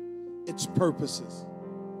its purposes.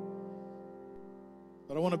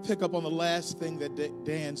 But I want to pick up on the last thing that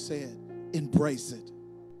Dan said. Embrace it.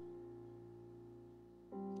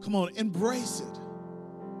 Come on, embrace it.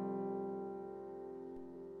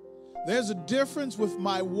 There's a difference with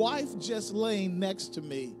my wife just laying next to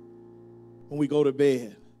me when we go to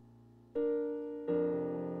bed.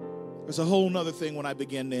 There's a whole nother thing when I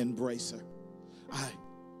begin to embrace her. I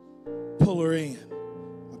pull her in.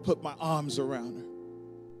 I put my arms around her.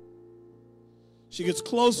 She gets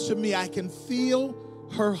close to me. I can feel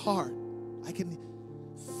her heart. I can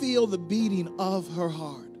feel the beating of her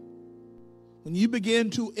heart. When you begin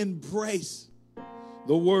to embrace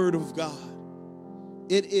the Word of God,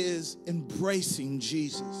 it is embracing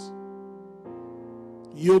Jesus.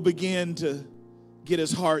 You'll begin to get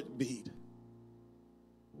his heartbeat.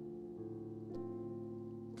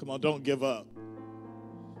 Come on, don't give up,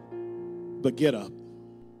 but get up.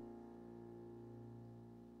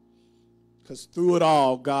 Because through it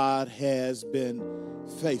all, God has been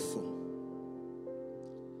faithful.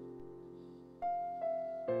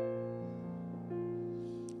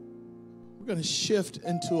 We're going to shift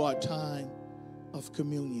into our time of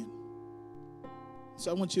communion. So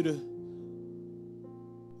I want you to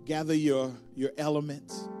gather your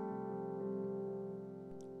elements.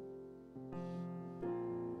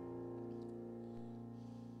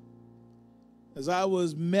 As I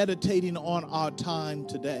was meditating on our time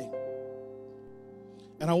today,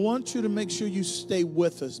 and I want you to make sure you stay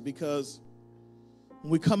with us, because when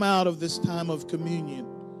we come out of this time of communion,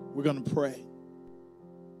 we're going to pray.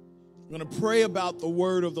 We're going to pray about the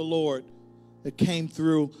word of the Lord that came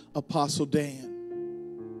through Apostle Dan.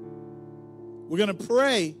 We're going to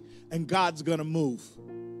pray, and God's going to move.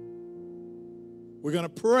 We're going to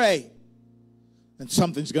pray, and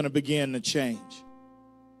something's going to begin to change.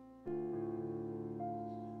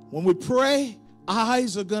 When we pray,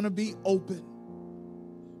 eyes are going to be open,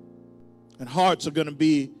 and hearts are going to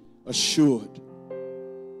be assured.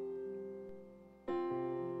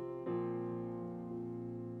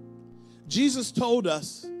 Jesus told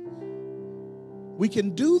us we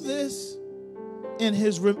can do this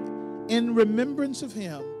in remembrance of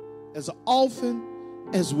him as often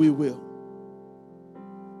as we will.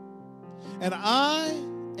 And I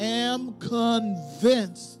am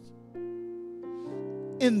convinced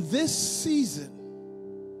in this season,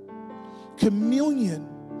 communion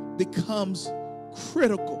becomes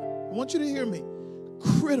critical. I want you to hear me.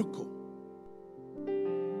 Critical.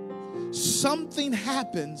 Something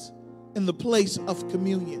happens in the place of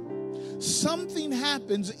communion. Something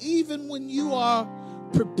happens even when you are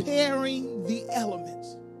preparing the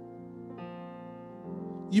elements.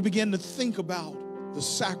 You begin to think about the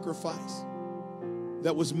sacrifice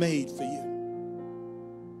that was made for you.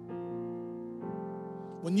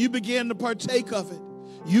 When you begin to partake of it,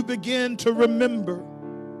 you begin to remember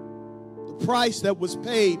the price that was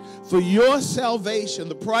paid for your salvation,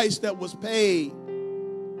 the price that was paid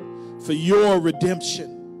for your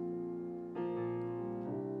redemption.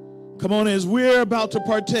 Come on, as we're about to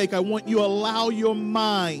partake, I want you to allow your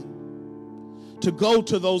mind to go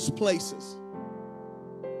to those places.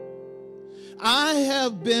 I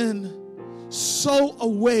have been so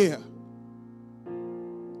aware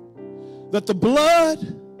that the blood,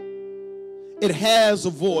 it has a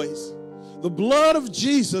voice. The blood of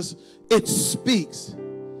Jesus, it speaks.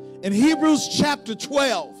 In Hebrews chapter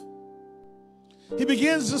 12, he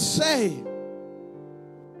begins to say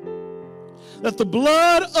that the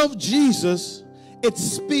blood of Jesus, it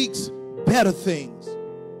speaks better things.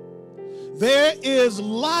 There is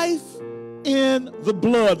life in the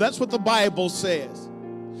blood. That's what the Bible says.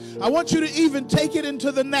 I want you to even take it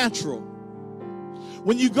into the natural.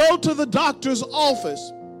 When you go to the doctor's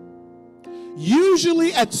office,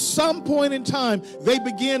 usually at some point in time, they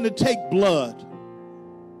begin to take blood.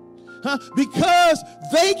 Because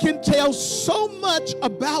they can tell so much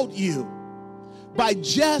about you by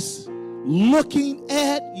just looking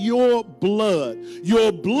at your blood.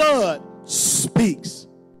 Your blood speaks.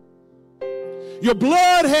 Your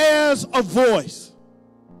blood has a voice.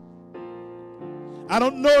 I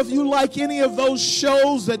don't know if you like any of those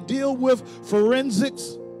shows that deal with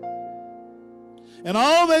forensics. And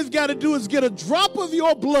all they've got to do is get a drop of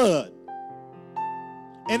your blood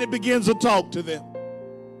and it begins to talk to them.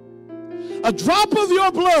 A drop of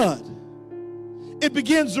your blood, it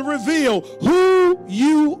begins to reveal who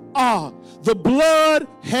you are. The blood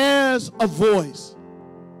has a voice.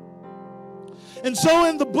 And so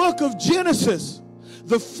in the book of Genesis,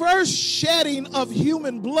 the first shedding of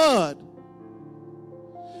human blood,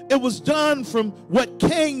 it was done from what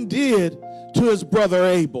Cain did to his brother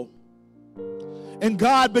Abel. And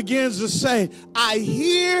God begins to say, I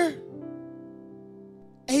hear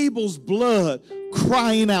Abel's blood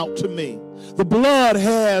crying out to me. The blood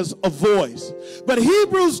has a voice. But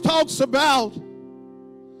Hebrews talks about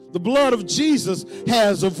the blood of Jesus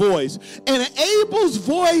has a voice. And Abel's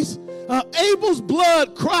voice, Abel's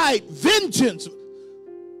blood cried, vengeance.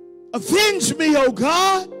 Avenge me, O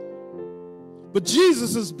God. But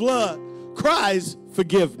Jesus' blood cries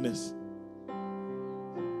forgiveness.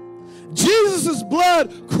 Jesus'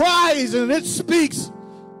 blood cries and it speaks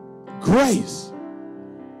grace.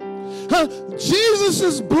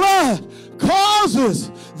 Jesus' blood causes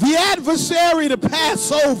the adversary to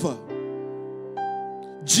pass over.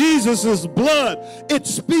 Jesus' blood, it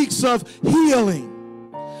speaks of healing.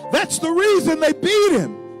 That's the reason they beat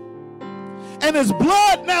him. And his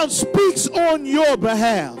blood now speaks on your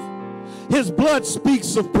behalf. His blood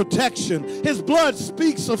speaks of protection. His blood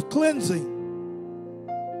speaks of cleansing.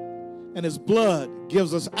 And his blood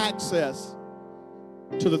gives us access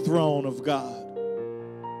to the throne of God.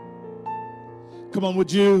 Come on,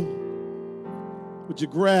 would you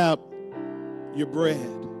grab your bread?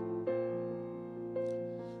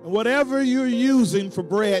 And whatever you're using for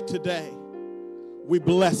bread today, we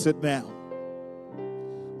bless it now.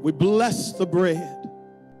 We bless the bread.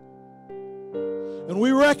 And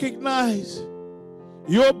we recognize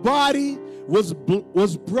your body was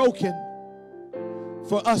broken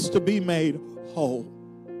for us to be made whole.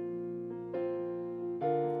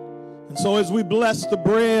 And so as we bless the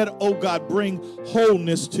bread, oh God, bring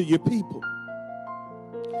wholeness to your people.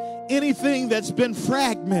 Anything that's been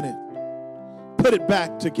fragmented, put it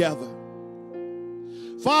back together.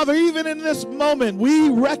 Father, even in this moment, we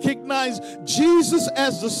recognize Jesus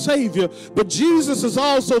as the Savior, but Jesus is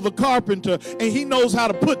also the carpenter, and he knows how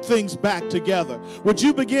to put things back together. Would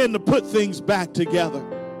you begin to put things back together?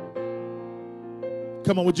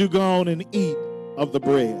 Come on, would you go on and eat of the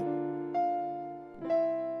bread?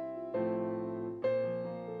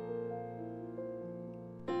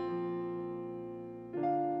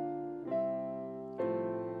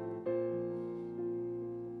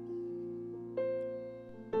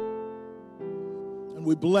 And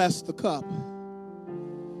we bless the cup.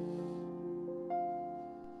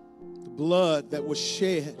 The blood that was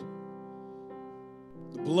shed.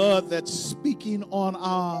 The blood that's speaking on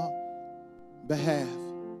our behalf.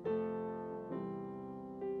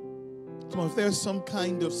 Come on, if there's some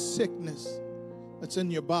kind of sickness that's in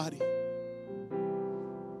your body,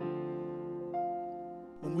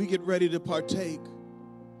 when we get ready to partake,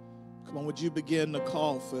 come on, would you begin to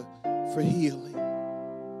call for healing?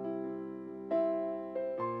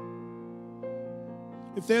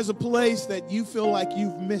 If there's a place that you feel like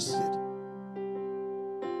you've missed it,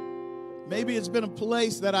 maybe it's been a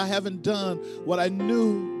place that I haven't done what I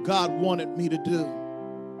knew God wanted me to do.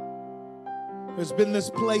 There's been this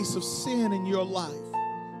place of sin in your life,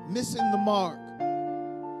 missing the mark.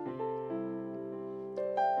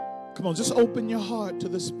 Come on, just open your heart to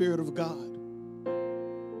the Spirit of God.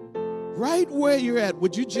 Right where you're at,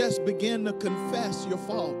 would you just begin to confess your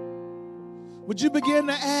fault? Would you begin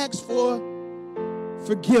to ask for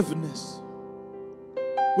forgiveness?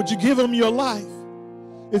 Would you give him your life?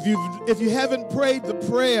 If you haven't prayed the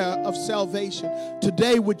prayer of salvation,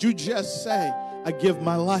 today would you just say, I give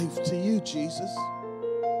my life to you, Jesus.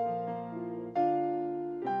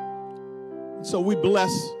 And so we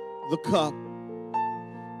bless the cup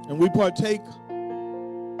and we partake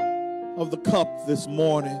of the cup this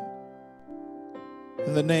morning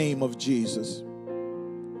in the name of Jesus.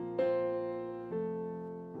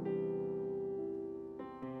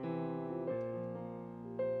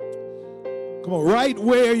 Come on, right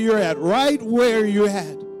where you're at, right where you're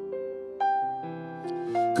at.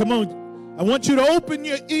 Come on, I want you to open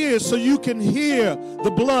your ears so you can hear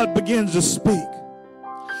the blood begins to speak.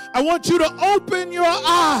 I want you to open your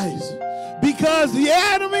eyes because the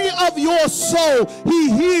enemy of your soul,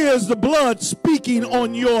 he hears the blood speaking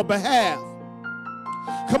on your behalf.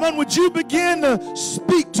 Come on, would you begin to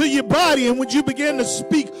speak to your body, and would you begin to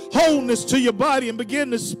speak wholeness to your body and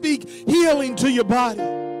begin to speak healing to your body?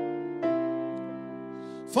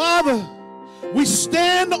 Father, we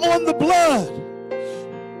stand on the blood.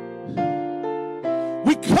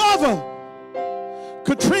 We cover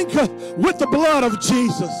Katrinka with the blood of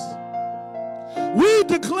Jesus. We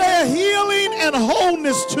declare healing and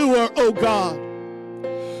wholeness to her, oh God.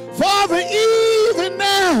 Father, even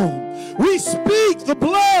now, we speak the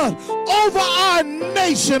blood over our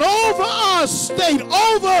nation, over our state,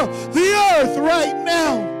 over the earth right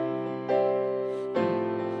now.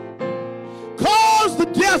 Cause the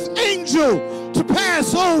death angel to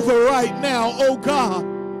pass over right now, oh God.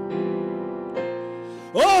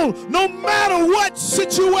 Oh, no matter what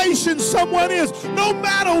situation someone is, no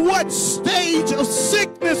matter what stage of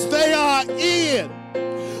sickness they are in,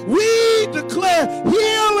 we declare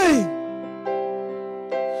healing.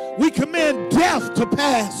 We command death to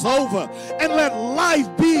pass over and let life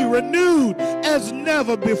be renewed as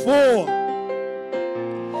never before.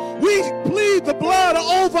 We plead the blood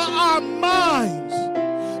over our minds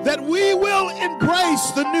that we will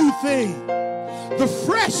embrace the new thing, the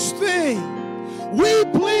fresh thing. We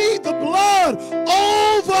plead the blood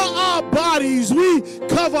over our bodies. We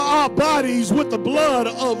cover our bodies with the blood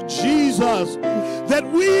of Jesus, that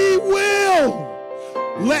we will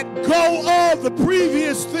let go of the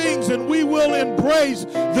previous things and we will embrace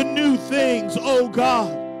the new things, oh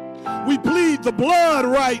God. We plead the blood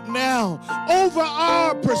right now over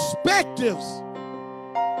our perspectives,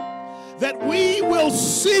 that we will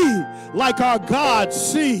see like our God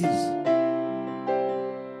sees.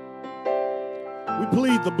 We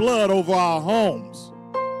plead the blood over our homes.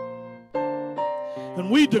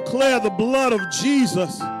 And we declare the blood of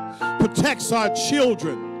Jesus protects our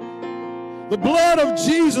children. The blood of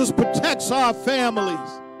Jesus protects our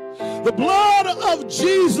families. The blood of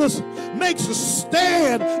Jesus makes a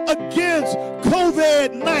stand against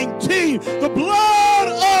COVID-19. The blood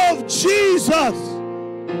of Jesus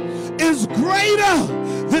is greater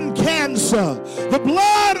than cancer. The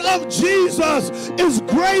blood of Jesus is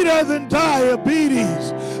greater than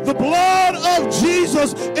diabetes. The blood of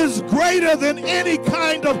Jesus is greater than any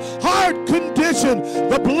kind of heart condition.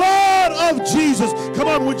 The blood of Jesus. Come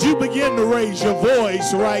on, would you begin to raise your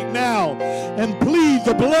voice right now and plead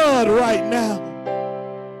the blood right now?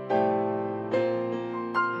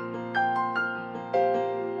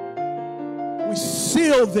 We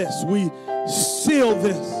seal this. We seal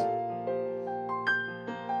this.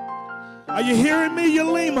 Are you hearing me,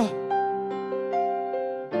 Yalima?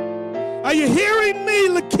 Are you hearing me,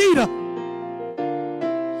 Lakita?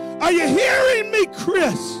 Are you hearing me,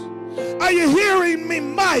 Chris? Are you hearing me,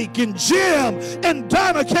 Mike and Jim and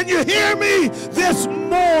Donna? Can you hear me this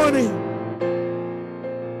morning?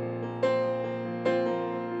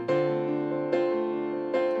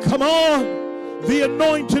 Come on, the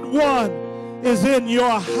anointed one is in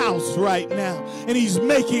your house right now, and he's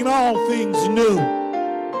making all things new.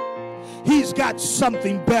 He's got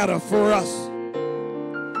something better for us.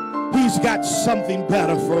 He's got something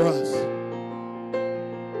better for us.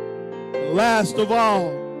 And last of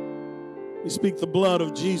all, we speak the blood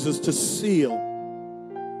of Jesus to seal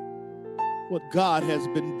what God has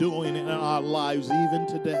been doing in our lives even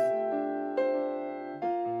today.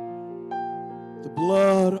 The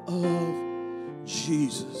blood of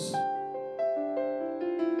Jesus.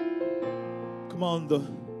 Come on, the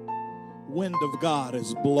wind of God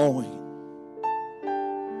is blowing.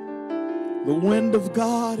 The wind of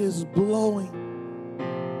God is blowing.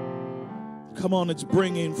 Come on, it's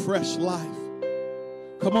bringing fresh life.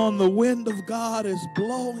 Come on, the wind of God is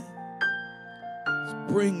blowing. It's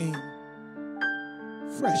bringing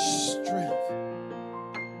fresh strength.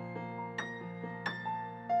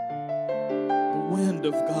 The wind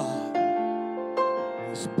of God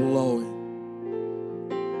is blowing.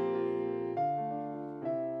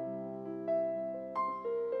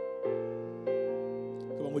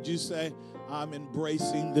 Come on, would you say, I'm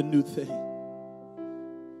embracing the new thing?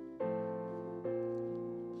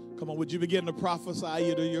 Come on, would you begin to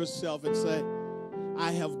prophesy to yourself and say,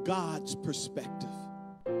 I have God's perspective.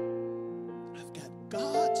 I've got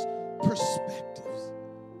God's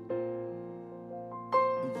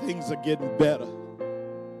things are getting better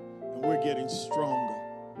and we're getting stronger.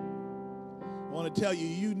 I want to tell you,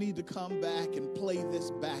 you need to come back and play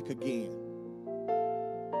this back again.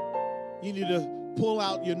 You need to pull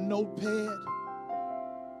out your notepad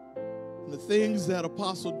and the things that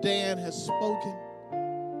Apostle Dan has spoken.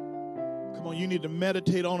 Come on, you need to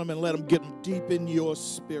meditate on them and let them get deep in your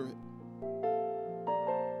spirit.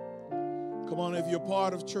 Come on, if you're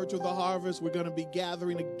part of Church of the Harvest, we're going to be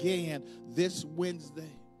gathering again this Wednesday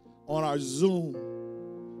on our Zoom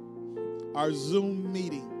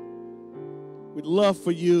meeting. We'd love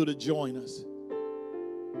for you to join us.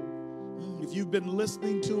 If you've been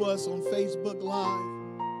listening to us on Facebook Live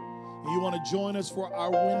and you want to join us for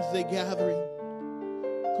our Wednesday gathering,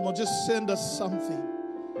 come on, just send us something.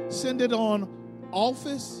 Send it on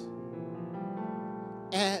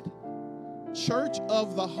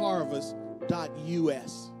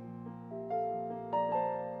office@churchoftheharvest.us.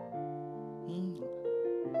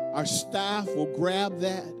 Our staff will grab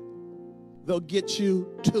that. They'll get you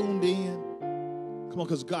tuned in. Come on,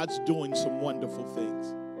 because God's doing some wonderful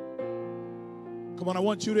things. Come on, I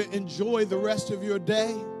want you to enjoy the rest of your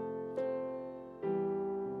day.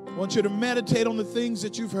 I want you to meditate on the things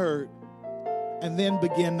that you've heard and then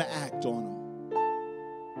begin to act on them.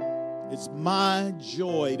 It's my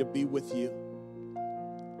joy to be with you.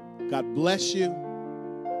 God bless you.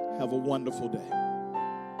 Have a wonderful day.